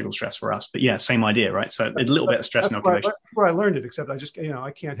psychological stress for us. But yeah, same idea, right? So a little bit of stress inoculation. That's where I learned it, except I just,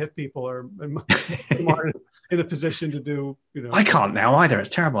 I can't hit people or I'm in a position to do, I can't now either. It's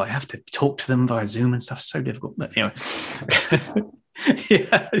terrible. I have to talk to them via Zoom and stuff. It's so difficult. But anyway.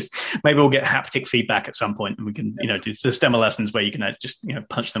 Maybe we'll get haptic feedback at some point and we can do the STEMA lessons where you can just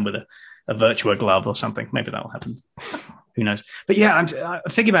punch them with a Virtua glove or something. Maybe that'll happen. Who knows? But yeah, I'm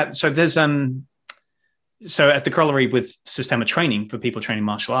thinking about, so there's so as the corollary with Systema training for people training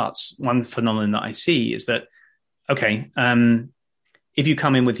martial arts, one phenomenon that I see is that if you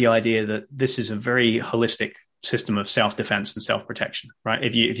come in with the idea that this is a very holistic system of self-defense and self-protection, right?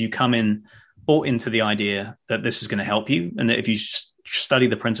 If you come in bought into the idea that this is going to help you, and that if you study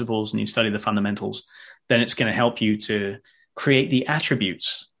the principles and you study the fundamentals, then it's going to help you to create the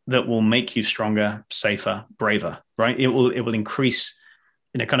attributes that will make you stronger, safer, braver, right? It will increase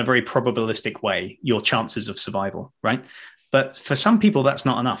in a kind of very probabilistic way your chances of survival, right? But for some people, that's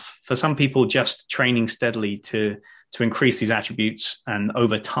not enough. For some people, just training steadily to increase these attributes and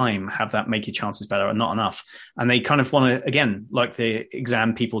over time have that make your chances better are not enough. And they kind of want to, again, like the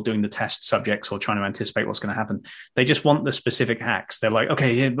exam people doing the test subjects or trying to anticipate what's going to happen. They just want the specific hacks. They're like,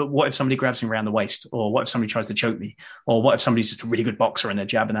 okay, yeah, but what if somebody grabs me around the waist? Or what if somebody tries to choke me? Or what if somebody's just a really good boxer and they're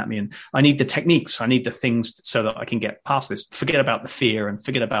jabbing at me? And I need the techniques. I need the things so that I can get past this. Forget about the fear and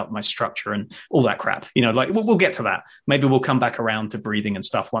forget about my structure and all that crap. We'll get to that. Maybe we'll come back around to breathing and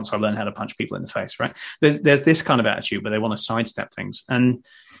stuff once I learn how to punch people in the face, right? There's this kind of attitude where they want to sidestep things, and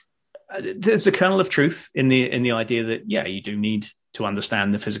there's a kernel of truth in the idea that you do need to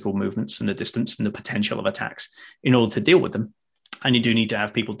understand the physical movements and the distance and the potential of attacks in order to deal with them. And you do need to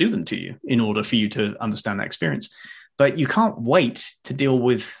have people do them to you in order for you to understand that experience. But you can't wait to deal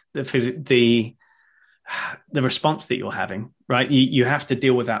with the response that you're having, right? You have to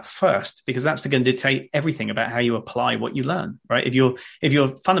deal with that first, because that's going to dictate everything about how you apply what you learn, right? If you're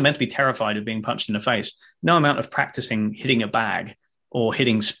fundamentally terrified of being punched in the face, no amount of practicing hitting a bag or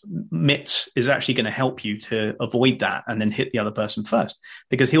hitting mitts is actually going to help you to avoid that and then hit the other person first,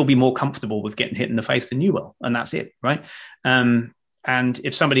 because he'll be more comfortable with getting hit in the face than you will. And that's it, right? And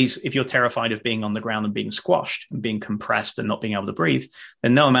if you're terrified of being on the ground and being squashed and being compressed and not being able to breathe,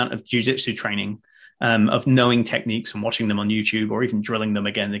 then no amount of jiu-jitsu training, of knowing techniques and watching them on YouTube, or even drilling them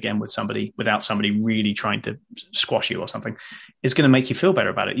again and again with somebody without somebody really trying to squash you or something, is going to make you feel better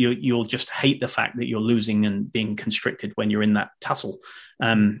about it. You'll just hate the fact that you're losing and being constricted when you're in that tussle.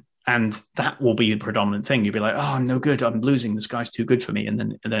 And that will be the predominant thing. You'll be like, oh, I'm no good. I'm losing. This guy's too good for me. And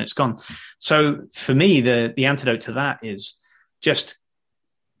then it's gone. So for me, the antidote to that is just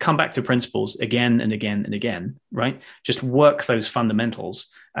come back to principles again and again and again, right? Just work those fundamentals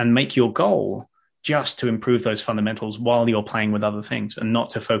and make your goal just to improve those fundamentals while you're playing with other things, and not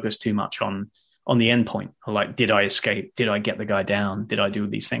to focus too much on the end point. Like, did I escape? Did I get the guy down? Did I do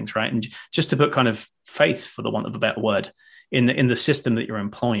these things, right? And just to put kind of faith, for the want of a better word, in the system that you're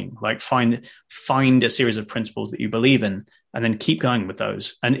employing. Like, find a series of principles that you believe in, and then keep going with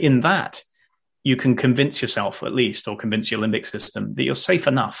those. And in that, you can convince yourself, at least, or convince your limbic system, that you're safe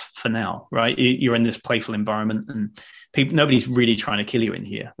enough for now, right? You're in this playful environment, and nobody's really trying to kill you in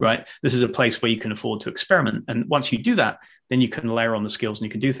here, right? This is a place where you can afford to experiment. And once you do that, then you can layer on the skills and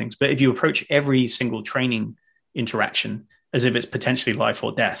you can do things. But if you approach every single training interaction as if it's potentially life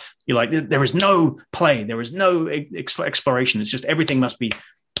or death, you're like, there is no play, there is no exploration. It's just everything must be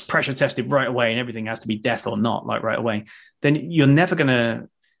pressure tested right away, and everything has to be death or not, like right away. Then you're never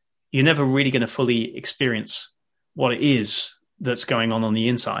really going to fully experience what it is that's going on the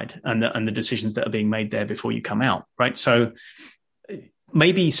inside, and the decisions that are being made there before you come out, right? So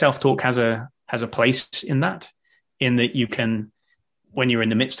maybe self-talk has a place in that you can, when you're in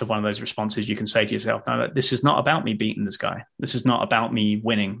the midst of one of those responses, you can say to yourself, no, this is not about me beating this guy. This is not about me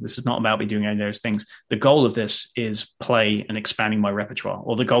winning. This is not about me doing any of those things. The goal of this is play and expanding my repertoire,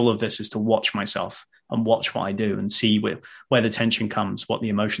 or the goal of this is to watch myself and watch what I do and see where the tension comes, what the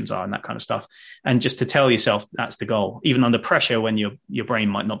emotions are, and that kind of stuff. And just to tell yourself that's the goal, even under pressure when your brain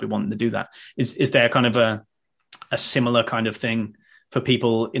might not be wanting to do that. Is there kind of a similar kind of thing for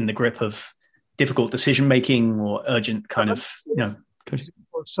people in the grip of difficult decision-making or urgent kind of,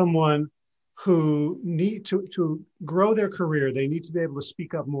 or someone who need to grow their career, they need to be able to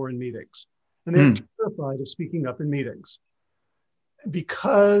speak up more in meetings. And they're terrified of speaking up in meetings,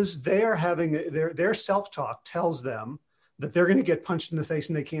 because they are having their self-talk tells them that they're going to get punched in the face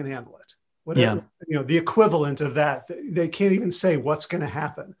and they can't handle it. Whatever, the equivalent of that, they can't even say what's going to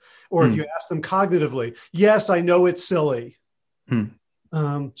happen. Or if you ask them cognitively, yes, I know it's silly. So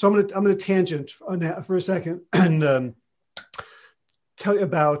I'm going to tangent on that for a second and tell you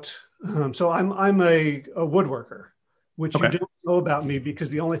about. So I'm a woodworker, which you don't know about me,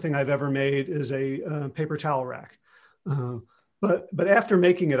 because the only thing I've ever made is a paper towel rack. But after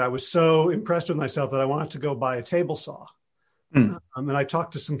making it, I was so impressed with myself that I wanted to go buy a table saw. And I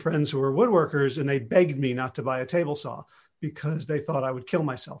talked to some friends who were woodworkers, and they begged me not to buy a table saw because they thought I would kill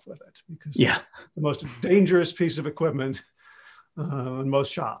myself with it, because it's the most dangerous piece of equipment in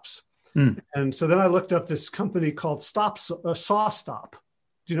most shops. And so then I looked up this company called SawStop.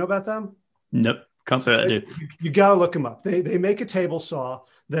 Do you know about them? Nope. Can't say that, dude. You got to look them up. They make a table saw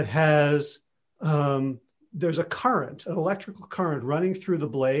that has... there's a current, an electrical current running through the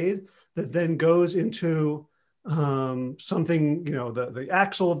blade that then goes into something, the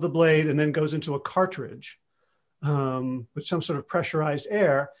axle of the blade, and then goes into a cartridge with some sort of pressurized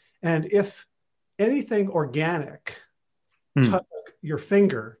air. And if anything organic, your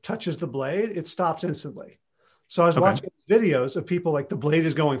finger touches the blade, it stops instantly. So I was watching videos of people, like, the blade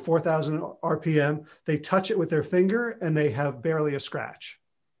is going 4,000 RPM. They touch it with their finger and they have barely a scratch.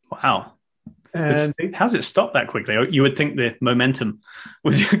 Wow. And how's it stopped that quickly? You would think the momentum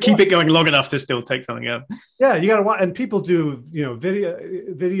would keep it going long enough to still take something up. Yeah, you got to watch. And people do,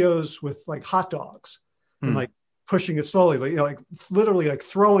 videos with like hot dogs and like pushing it slowly, like literally like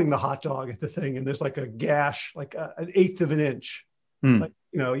throwing the hot dog at the thing, and there's like a gash, like an eighth of an inch. Like,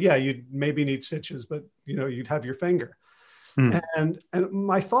 you'd maybe need stitches, but you'd have your finger. And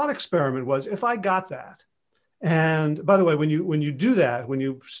my thought experiment was, if I got that. And by the way, when you do that, when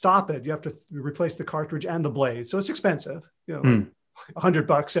you stop it, you have to replace the cartridge and the blade. So it's expensive, like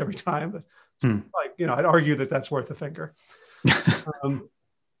 $100 every time. But like, I'd argue that that's worth a finger. um,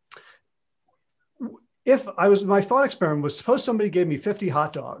 my thought experiment was, suppose somebody gave me 50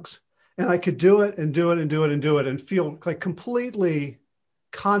 hot dogs and I could do it and do it and do it and do it and feel like completely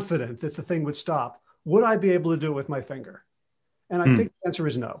confident that the thing would stop. Would I be able to do it with my finger? And I think the answer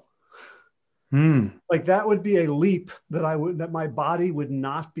is no. Like that would be a leap that my body would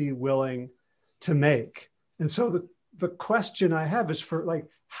not be willing to make. And so the question I have is for like,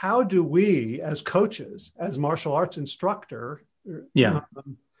 how do we as coaches, as martial arts instructor,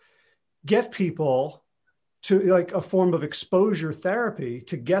 get people to like a form of exposure therapy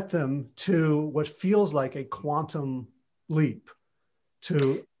to get them to what feels like a quantum leap,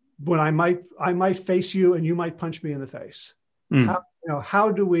 to when I might face you and you might punch me in the face.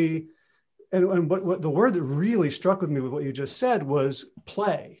 How do we, and what the word that really struck with me with what you just said was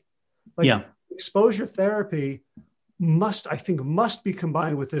play. Like exposure therapy must be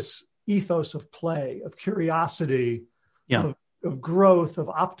combined with this ethos of play, of curiosity, of growth, of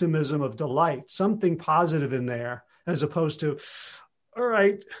optimism, of delight, something positive in there, as opposed to, all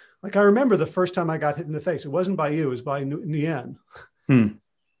right, like I remember the first time I got hit in the face, it wasn't by you, it was by Nguyen.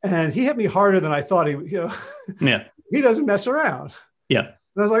 And he hit me harder than I thought he doesn't mess around. And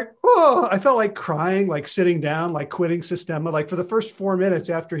I was like, oh, I felt like crying, like sitting down, like quitting Systema, like for the first 4 minutes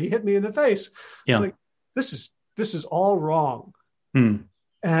after he hit me in the face. It's like, this is all wrong.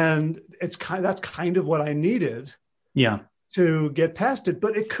 And that's kind of what I needed to get past it.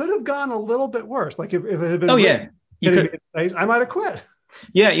 But it could have gone a little bit worse. Like if it had been, I might have quit.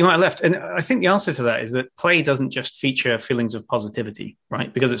 Yeah, you might have left. And I think the answer to that is that play doesn't just feature feelings of positivity,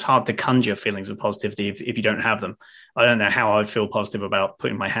 right? Because it's hard to conjure feelings of positivity if you don't have them. I don't know how I'd feel positive about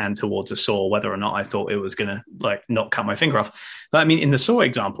putting my hand towards a saw, whether or not I thought it was going to like not cut my finger off. But I mean, in the saw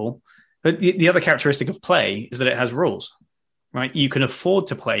example, the other characteristic of play is that it has rules, right? You can afford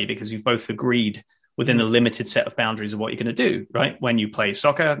to play because you've both agreed within a limited set of boundaries of what you're going to do, right? When you play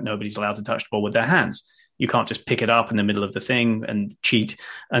soccer, nobody's allowed to touch the ball with their hands. You can't just pick it up in the middle of the thing and cheat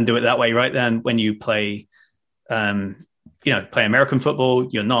and do it that way, right? Then when you play, play American football,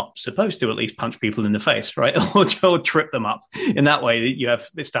 you're not supposed to at least punch people in the face, right? or trip them up. In that way, you have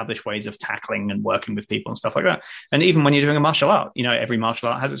established ways of tackling and working with people and stuff like that. And even when you're doing a martial art, every martial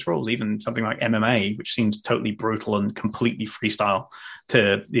art has its rules. Even something like MMA, which seems totally brutal and completely freestyle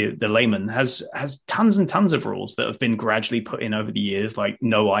to the layman, has tons and tons of rules that have been gradually put in over the years, like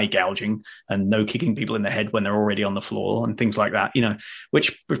no eye gouging and no kicking people in the head when they're already on the floor and things like that,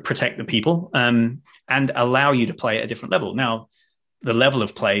 which protect the people and allow you to play at a different level. Now, the level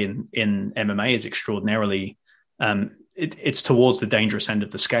of play in MMA is extraordinarily, it's towards the dangerous end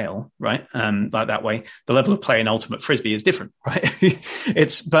of the scale, right? Like that way, the level of play in Ultimate Frisbee is different, right?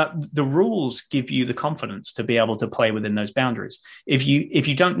 But the rules give you the confidence to be able to play within those boundaries. If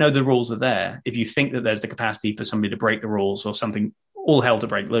you don't know the rules are there, if you think that there's the capacity for somebody to break the rules or something, all hell to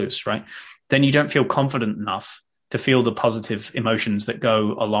break loose, right? Then you don't feel confident enough to feel the positive emotions that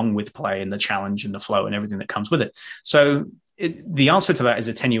go along with play and the challenge and the flow and everything that comes with it. So the answer to that is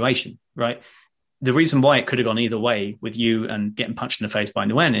attenuation, right? The reason why it could have gone either way with you and getting punched in the face by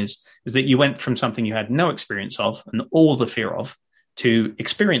Nguyen is that you went from something you had no experience of and all the fear of to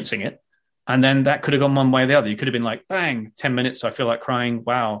experiencing it. And then that could have gone one way or the other. You could have been like, bang, 10 minutes, I feel like crying.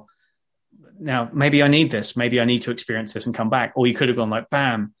 Wow. Now, maybe I need this. Maybe I need to experience this and come back. Or you could have gone like,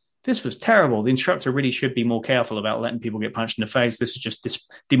 bam, this was terrible. The instructor really should be more careful about letting people get punched in the face. This is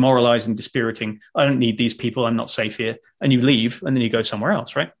just demoralizing, dispiriting. I don't need these people. I'm not safe here. And you leave and then you go somewhere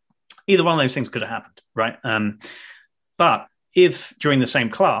else, right? Either one of those things could have happened, right? But if during the same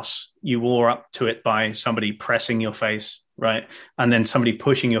class you wore up to it by somebody pressing your face, right, and then somebody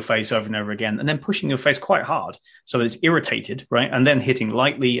pushing your face over and over again, and then pushing your face quite hard so that it's irritated, right, and then hitting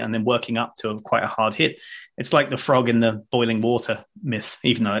lightly and then working up to quite a hard hit, it's like the frog in the boiling water myth,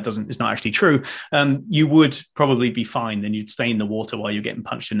 even though it's not actually true. You would probably be fine, then you'd stay in the water while you're getting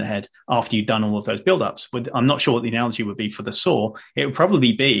punched in the head after you've done all of those build-ups. I'm not sure what the analogy would be for the saw. It would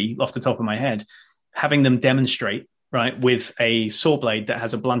probably be, off the top of my head, having them demonstrate, right, with a saw blade that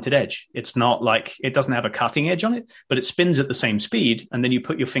has a blunted edge. It's not like, it doesn't have a cutting edge on it, but it spins at the same speed. And then you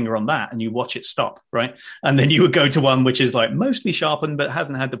put your finger on that and you watch it stop, right? And then you would go to one which is like mostly sharpened, but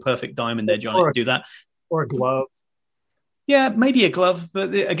hasn't had the perfect diamond edge on it to do that. Or a glove. Yeah, maybe a glove.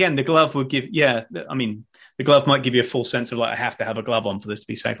 But again, the glove would give, the glove might give you a full sense of like, I have to have a glove on for this to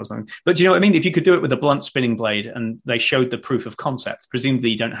be safe or something. But do you know what I mean? If you could do it with a blunt spinning blade and they showed the proof of concept, presumably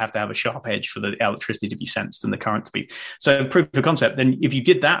you don't have to have a sharp edge for the electricity to be sensed and the current to be. So proof of concept, then if you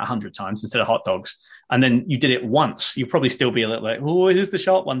did that 100 times instead of hot dogs, and then you did it once, you'd probably still be a little like, oh, here's the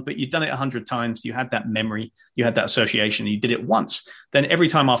sharp one. But you'd done it 100 times. You had that memory, you had that association, you did it once. Then every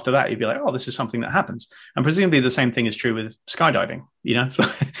time after that, you'd be like, oh, this is something that happens. And presumably the same thing is true with skydiving.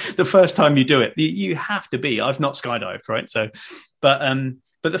 The first time you do it, you have to be. I've not skydived, right? So,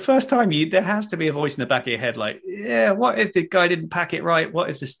 but the first time there has to be a voice in the back of your head like, yeah, what if the guy didn't pack it right? What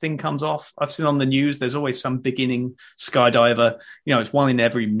if this thing comes off? I've seen on the news, there's always some beginning skydiver, it's 1 in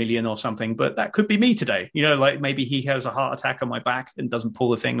every million or something, but that could be me today. Like maybe he has a heart attack on my back and doesn't pull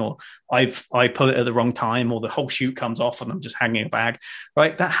the thing, or I pull it at the wrong time, or the whole chute comes off and I'm just hanging a bag,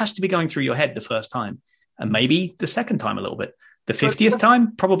 right? That has to be going through your head the first time, and maybe the second time a little bit. The 50th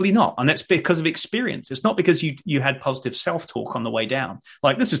time, probably not. And that's because of experience. It's not because you had positive self-talk on the way down.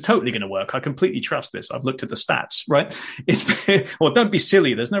 Like, this is totally going to work. I completely trust this. I've looked at the stats, right? Or don't be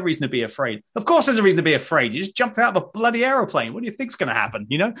silly. There's no reason to be afraid. Of course there's a reason to be afraid. You just jumped out of a bloody aeroplane. What do you think's going to happen?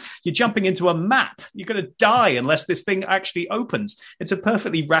 You're jumping into a map. You're going to die unless this thing actually opens. It's a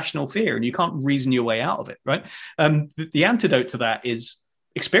perfectly rational fear, and you can't reason your way out of it, right? The antidote to that is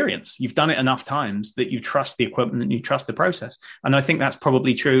experience. You've done it enough times that you trust the equipment and you trust the process. And I think that's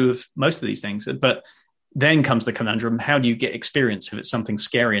probably true of most of these things. But then comes the conundrum: how do you get experience if it's something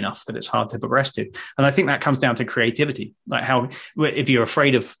scary enough that it's hard to progress to? And I think that comes down to creativity. Like, if you're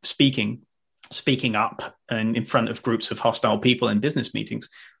afraid of speaking up and in front of groups of hostile people in business meetings,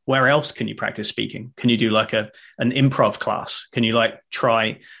 where else can you practice speaking? Can you do like an improv class? Can you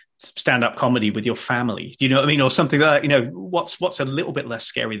try stand-up comedy with your family? Do you know what I mean? Or something like that, what's a little bit less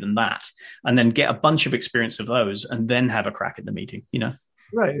scary than that, and then get a bunch of experience of those and then have a crack at the meeting,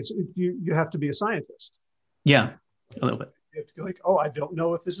 Right. You have to be a scientist. Yeah, a little bit. You have to go like, oh, I don't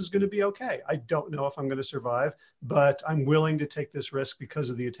know if this is going to be okay. I don't know if I'm going to survive, but I'm willing to take this risk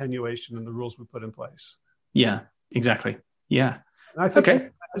because of the attenuation and the rules we put in place. Yeah, exactly. Yeah. And I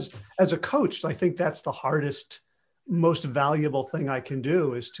think as a coach, I think that's the hardest, most valuable thing I can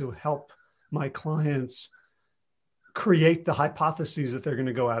do, is to help my clients create the hypotheses that they're going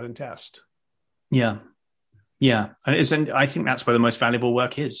to go out and test. Yeah. Yeah. And I think that's where the most valuable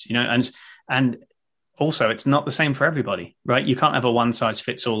work is, and also it's not the same for everybody, right? You can't have a one size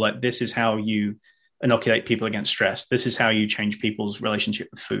fits all, like this is how you inoculate people against stress. This is how you change people's relationship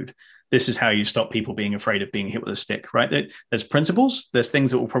with food. This is how you stop people being afraid of being hit with a stick, right? There's principles, there's things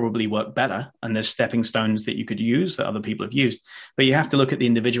that will probably work better, and there's stepping stones that you could use that other people have used. But you have to look at the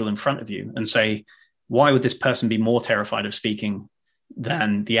individual in front of you and say, why would this person be more terrified of speaking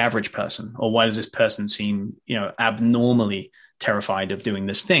than the average person? Or why does this person seem, abnormally terrified of doing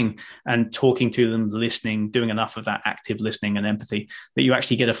this thing? And talking to them, listening, doing enough of that active listening and empathy that you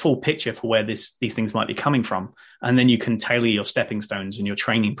actually get a full picture for where these things might be coming from. And then you can tailor your stepping stones and your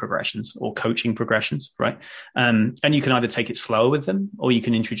training progressions or coaching progressions, right? And you can either take it slower with them, or you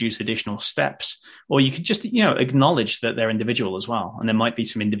can introduce additional steps, or you could just, acknowledge that they're individual as well. And there might be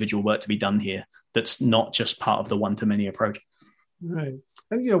some individual work to be done here that's not just part of the one-to-many approach. Right.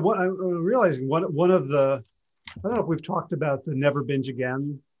 And, what I'm realizing, one of the, I don't know if we've talked about the never binge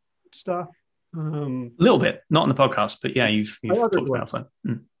again stuff. A little bit, not on the podcast, but yeah, you've talked about that.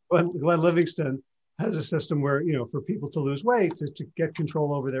 Glenn Livingston has a system where, for people to lose weight, to get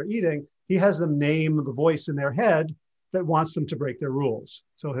control over their eating, he has them name the voice in their head that wants them to break their rules.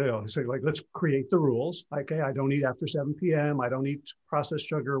 So he'll say, let's create the rules. Okay, I don't eat after 7 p.m. I don't eat processed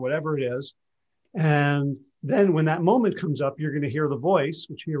sugar, whatever it is. And then when that moment comes up, you're going to hear the voice,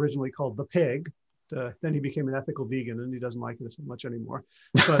 which he originally called the pig. Then he became an ethical vegan, and he doesn't like it so much anymore.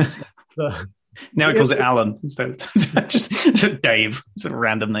 But now he calls it Alan instead of just Dave. It's a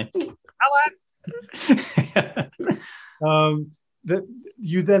random name. Alan. That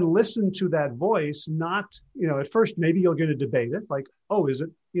you then listen to that voice. Not, at first maybe you're going to debate it, like, oh, is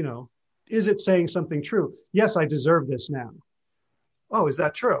it saying something true? Yes, I deserve this now. Oh, is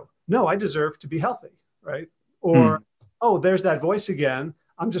that true? No, I deserve to be healthy, right? Or oh, there's that voice again.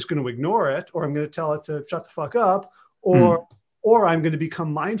 I'm just going to ignore it, or I'm going to tell it to shut the fuck up, or I'm going to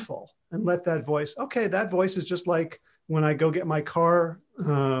become mindful and let that voice. Okay, that voice is just like when I go get my car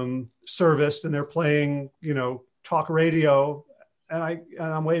serviced and they're playing, talk radio, and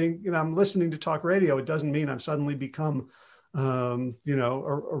I'm waiting, I'm listening to talk radio. It doesn't mean I'm suddenly become, a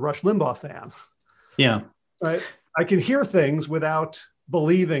Rush Limbaugh fan. Yeah, right. I can hear things without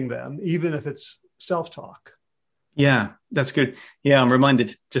believing them, even if it's self-talk. Yeah, that's good. Yeah, I'm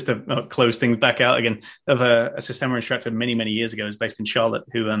reminded, just to close things back out again, of a Systema instructor many, many years ago, who's based in Charlotte,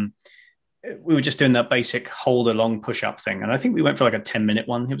 who we were just doing that basic hold a long push-up thing. And I think we went for like a 10-minute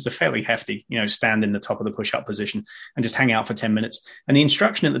one. It was a fairly hefty, stand in the top of the push-up position and just hang out for 10 minutes. And the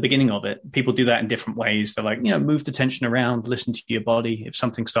instruction at the beginning of it, people do that in different ways. They're like, move the tension around, listen to your body. If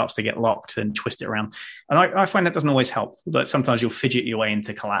something starts to get locked, then twist it around. And I find that doesn't always help. But sometimes you'll fidget your way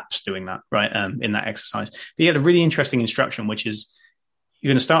into collapse doing that, right, in that exercise. But he had a really interesting instruction, which is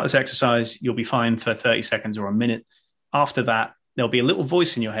you're going to start this exercise. You'll be fine for 30 seconds or a minute. After that, there'll be a little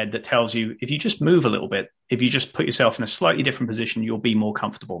voice in your head that tells you, if you just move a little bit, if you just put yourself in a slightly different position, you'll be more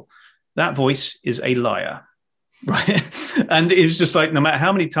comfortable. That voice is a liar, right? And it's just like, no matter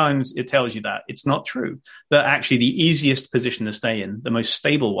how many times it tells you that, it's not true. That actually the easiest position to stay in, the most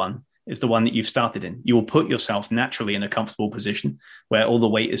stable one, is the one that you've started in. You will put yourself naturally in a comfortable position where all the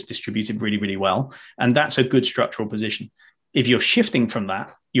weight is distributed really, really well. And that's a good structural position. If you're shifting from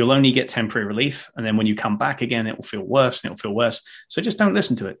that, you'll only get temporary relief. And then when you come back again, it will feel worse and it'll feel worse. So just don't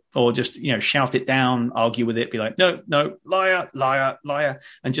listen to it, or just, shout it down, argue with it, be like, no, liar, liar, liar,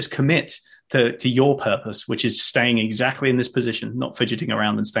 and just commit to your purpose, which is staying exactly in this position, not fidgeting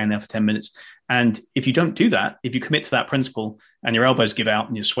around and staying there for 10 minutes. And if you don't do that, if you commit to that principle and your elbows give out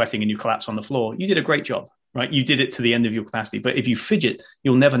and you're sweating and you collapse on the floor, you did a great job. Right. You did it to the end of your capacity. But if you fidget,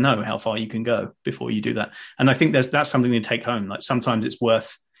 you'll never know how far you can go before you do that. And I think that's something to take home. Like sometimes it's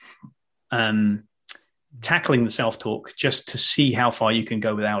worth tackling the self-talk just to see how far you can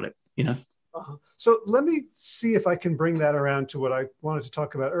go without it, Uh-huh. So let me see if I can bring that around to what I wanted to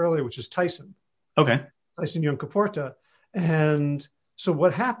talk about earlier, which is Tyson. Okay. Tyson Yunkaporta. And so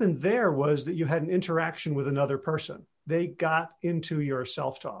what happened there was that you had an interaction with another person. They got into your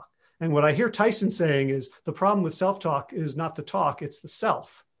self-talk. And what I hear Tyson saying is the problem with self-talk is not the talk, it's the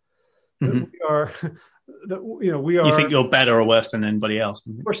self. Mm-hmm. We are. You think you're better or worse than anybody else?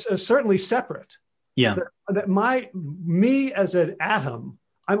 We're certainly separate. Yeah. That me as an atom,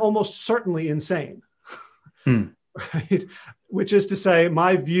 I'm almost certainly insane. Right? Which is to say,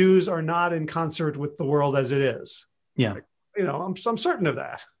 my views are not in concert with the world as it is. Yeah. I'm certain of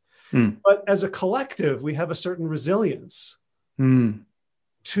that. But as a collective, we have a certain resilience.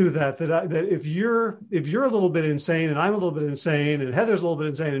 To that if you're a little bit insane and I'm a little bit insane and Heather's a little bit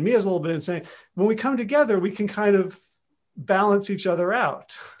insane and Mia's a little bit insane, when we come together, we can kind of balance each other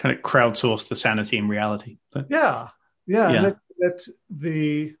out. Kind of crowdsource the sanity and reality. But... Yeah. And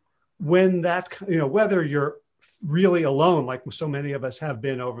whether you're really alone, like so many of us have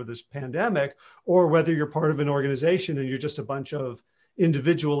been over this pandemic, or whether you're part of an organization and you're just a bunch of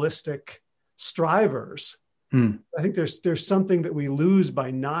individualistic strivers. I think there's something that we lose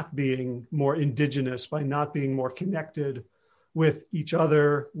by not being more indigenous, by not being more connected with each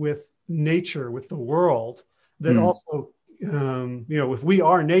other, with nature, with the world. That also, if we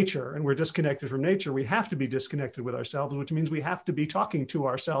are nature and we're disconnected from nature, we have to be disconnected with ourselves, which means we have to be talking to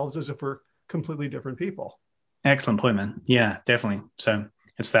ourselves as if we're completely different people. Excellent point, man. Yeah, definitely. So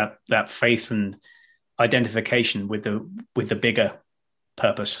it's that faith and identification with the bigger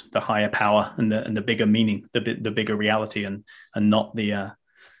purpose, the higher power, and the bigger meaning, the bigger reality, and not the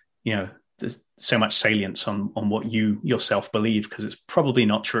there's so much salience on what you yourself believe, because it's probably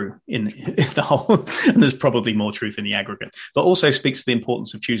not true in the whole, and there's probably more truth in the aggregate. But also speaks to the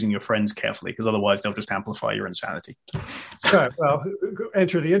importance of choosing your friends carefully, because otherwise they'll just amplify your insanity. Right. Well,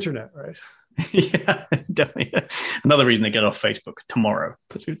 enter the internet, right? Yeah, definitely. Another reason to get off Facebook tomorrow.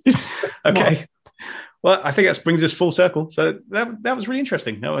 Okay. Well, I think that brings us full circle. So that was really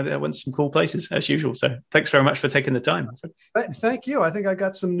interesting. I went to some cool places as usual. So thanks very much for taking the time. Thank you. I think I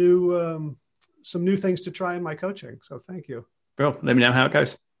got some new things to try in my coaching. So thank you. Bro, let me know how it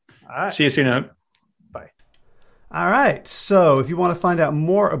goes. All right. See you soon, Hope. Bye. All right. So if you want to find out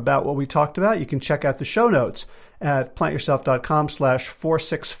more about what we talked about, you can check out the show notes at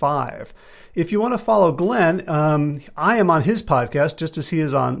plantyourself.com/465. If you want to follow Glenn, I am on his podcast just as he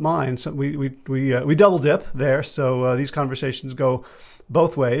is on mine. So we double dip there. So these conversations go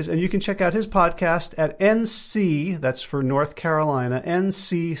both ways. And you can check out his podcast at NC, that's for North Carolina,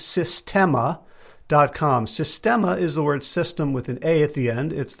 ncsystema.com. Systema is the word system with an A at the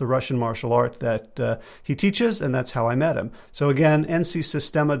end. It's the Russian martial art that he teaches, and that's how I met him. So again,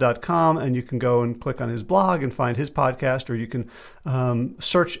 ncsystema.com, and you can go and click on his blog and find his podcast, or you can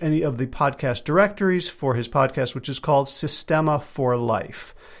search any of the podcast directories for his podcast, which is called Systema for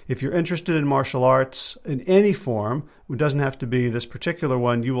Life. If you're interested in martial arts in any form, it doesn't have to be this particular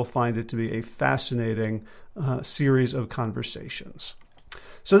one, you will find it to be a fascinating series of conversations.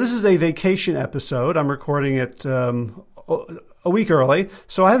 So this is a vacation episode. I'm recording it a week early,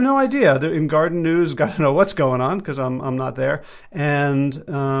 so I have no idea. In Garden News, got to know what's going on because I'm not there. And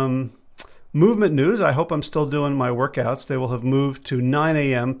Movement news, I hope I'm still doing my workouts. They will have moved to 9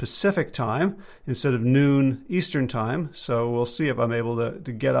 a.m. Pacific time instead of noon Eastern time. So we'll see if I'm able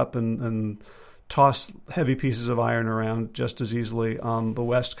to get up and toss heavy pieces of iron around just as easily on the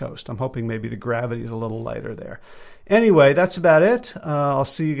West Coast. I'm hoping maybe the gravity is a little lighter there. Anyway, that's about it. I'll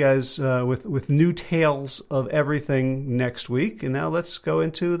see you guys with new tales of everything next week. And now let's go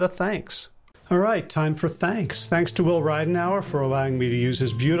into the thanks. All right, time for thanks. Thanks to Will Ridenauer for allowing me to use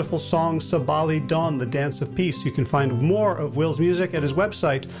his beautiful song Sabali Dawn, The Dance of Peace. You can find more of Will's music at his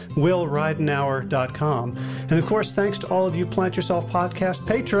website, willridenauer.com. And of course, thanks to all of you Plant Yourself podcast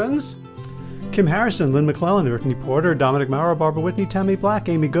patrons. Kim Harrison, Lynn McClellan, Brittany Porter, Dominic Maurer, Barbara Whitney, Tammy Black,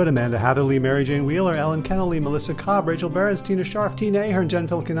 Amy Good, Amanda Hatterley, Mary Jane Wheeler, Ellen Kennelly, Melissa Cobb, Rachel Behrens, Tina Scharf, Tina Ahern, Jen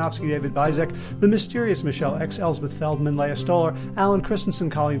Filkinovsky, David Bizek, The Mysterious Michelle X, Elsbeth Feldman, Leah Stoller, Alan Christensen,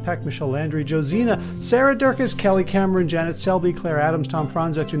 Colleen Peck, Michelle Landry, Josina, Sarah Durkis, Kelly Cameron, Janet Selby, Claire Adams, Tom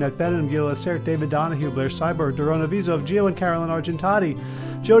Franzek, Jeanette Bennett, Gila Cert, David Donahue, Blair Cyber, Dorona Vizov, Gio and Carolyn Argentati,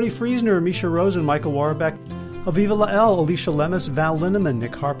 Jody Friesner, Misha Rosen, Michael Warbeck, Aviva Lael, Alicia Lemus, Val Linneman,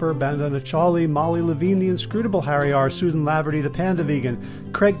 Nick Harper, Bandana Charlie, Molly Levine, The Inscrutable Harry R., Susan Laverty, The Panda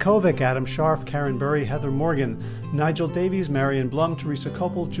Vegan, Craig Kovic, Adam Scharf, Karen Burry, Heather Morgan, Nigel Davies, Marion Blum, Teresa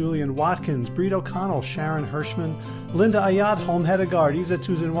Copel, Julian Watkins, Breed O'Connell, Sharon Hirschman, Linda Ayad, Holm Hedegaard, Isa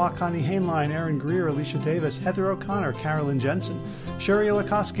Tuzinwa, Connie Hainline, Aaron Greer, Alicia Davis, Heather O'Connor, Carolyn Jensen, Sherry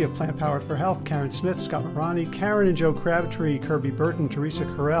Olakoski of Plant Powered for Health, Karen Smith, Scott Marani, Karen and Joe Crabtree, Kirby Burton, Teresa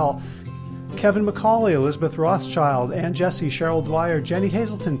Carell, Kevin McCauley, Elizabeth Rothschild, Ann Jesse, Cheryl Dwyer, Jenny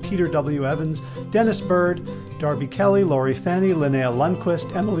Hazelton, Peter W. Evans, Dennis Bird, Darby Kelly, Lori Fanny, Linnea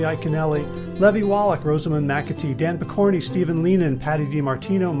Lundquist, Emily Iconelli, Levy Wallach, Rosamund McAtee, Dan Picorni, Stephen Leenan, Patty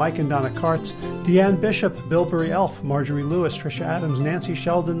DiMartino, Mike and Donna Kartz, Deanne Bishop, Bilberry Elf, Marjorie Lewis, Tricia Adams, Nancy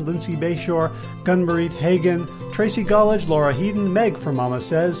Sheldon, Lindsay Bayshore, Gunmarie Hagan, Tracy Gullidge, Laura Heaton, Meg from Mama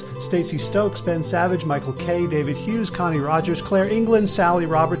Says, Stacey Stokes, Ben Savage, Michael Kay, David Hughes, Connie Rogers, Claire England, Sally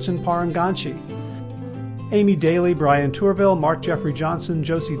Robertson, Paranganchi, Amy Daly, Brian Tourville, Mark Jeffrey Johnson,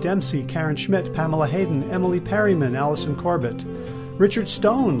 Josie Dempsey, Karen Schmidt, Pamela Hayden, Emily Perryman, Allison Corbett, Richard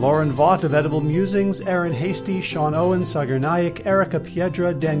Stone, Lauren Vaught of Edible Musings, Aaron Hasty, Sean Owen, Sagar Naik, Erica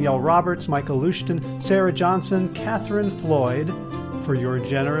Piedra, Danielle Roberts, Michael Lushton, Sarah Johnson, Catherine Floyd, for your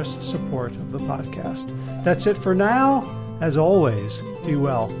generous support of the podcast. That's it for now. As always, be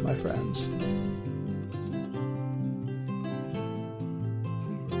well, my friends.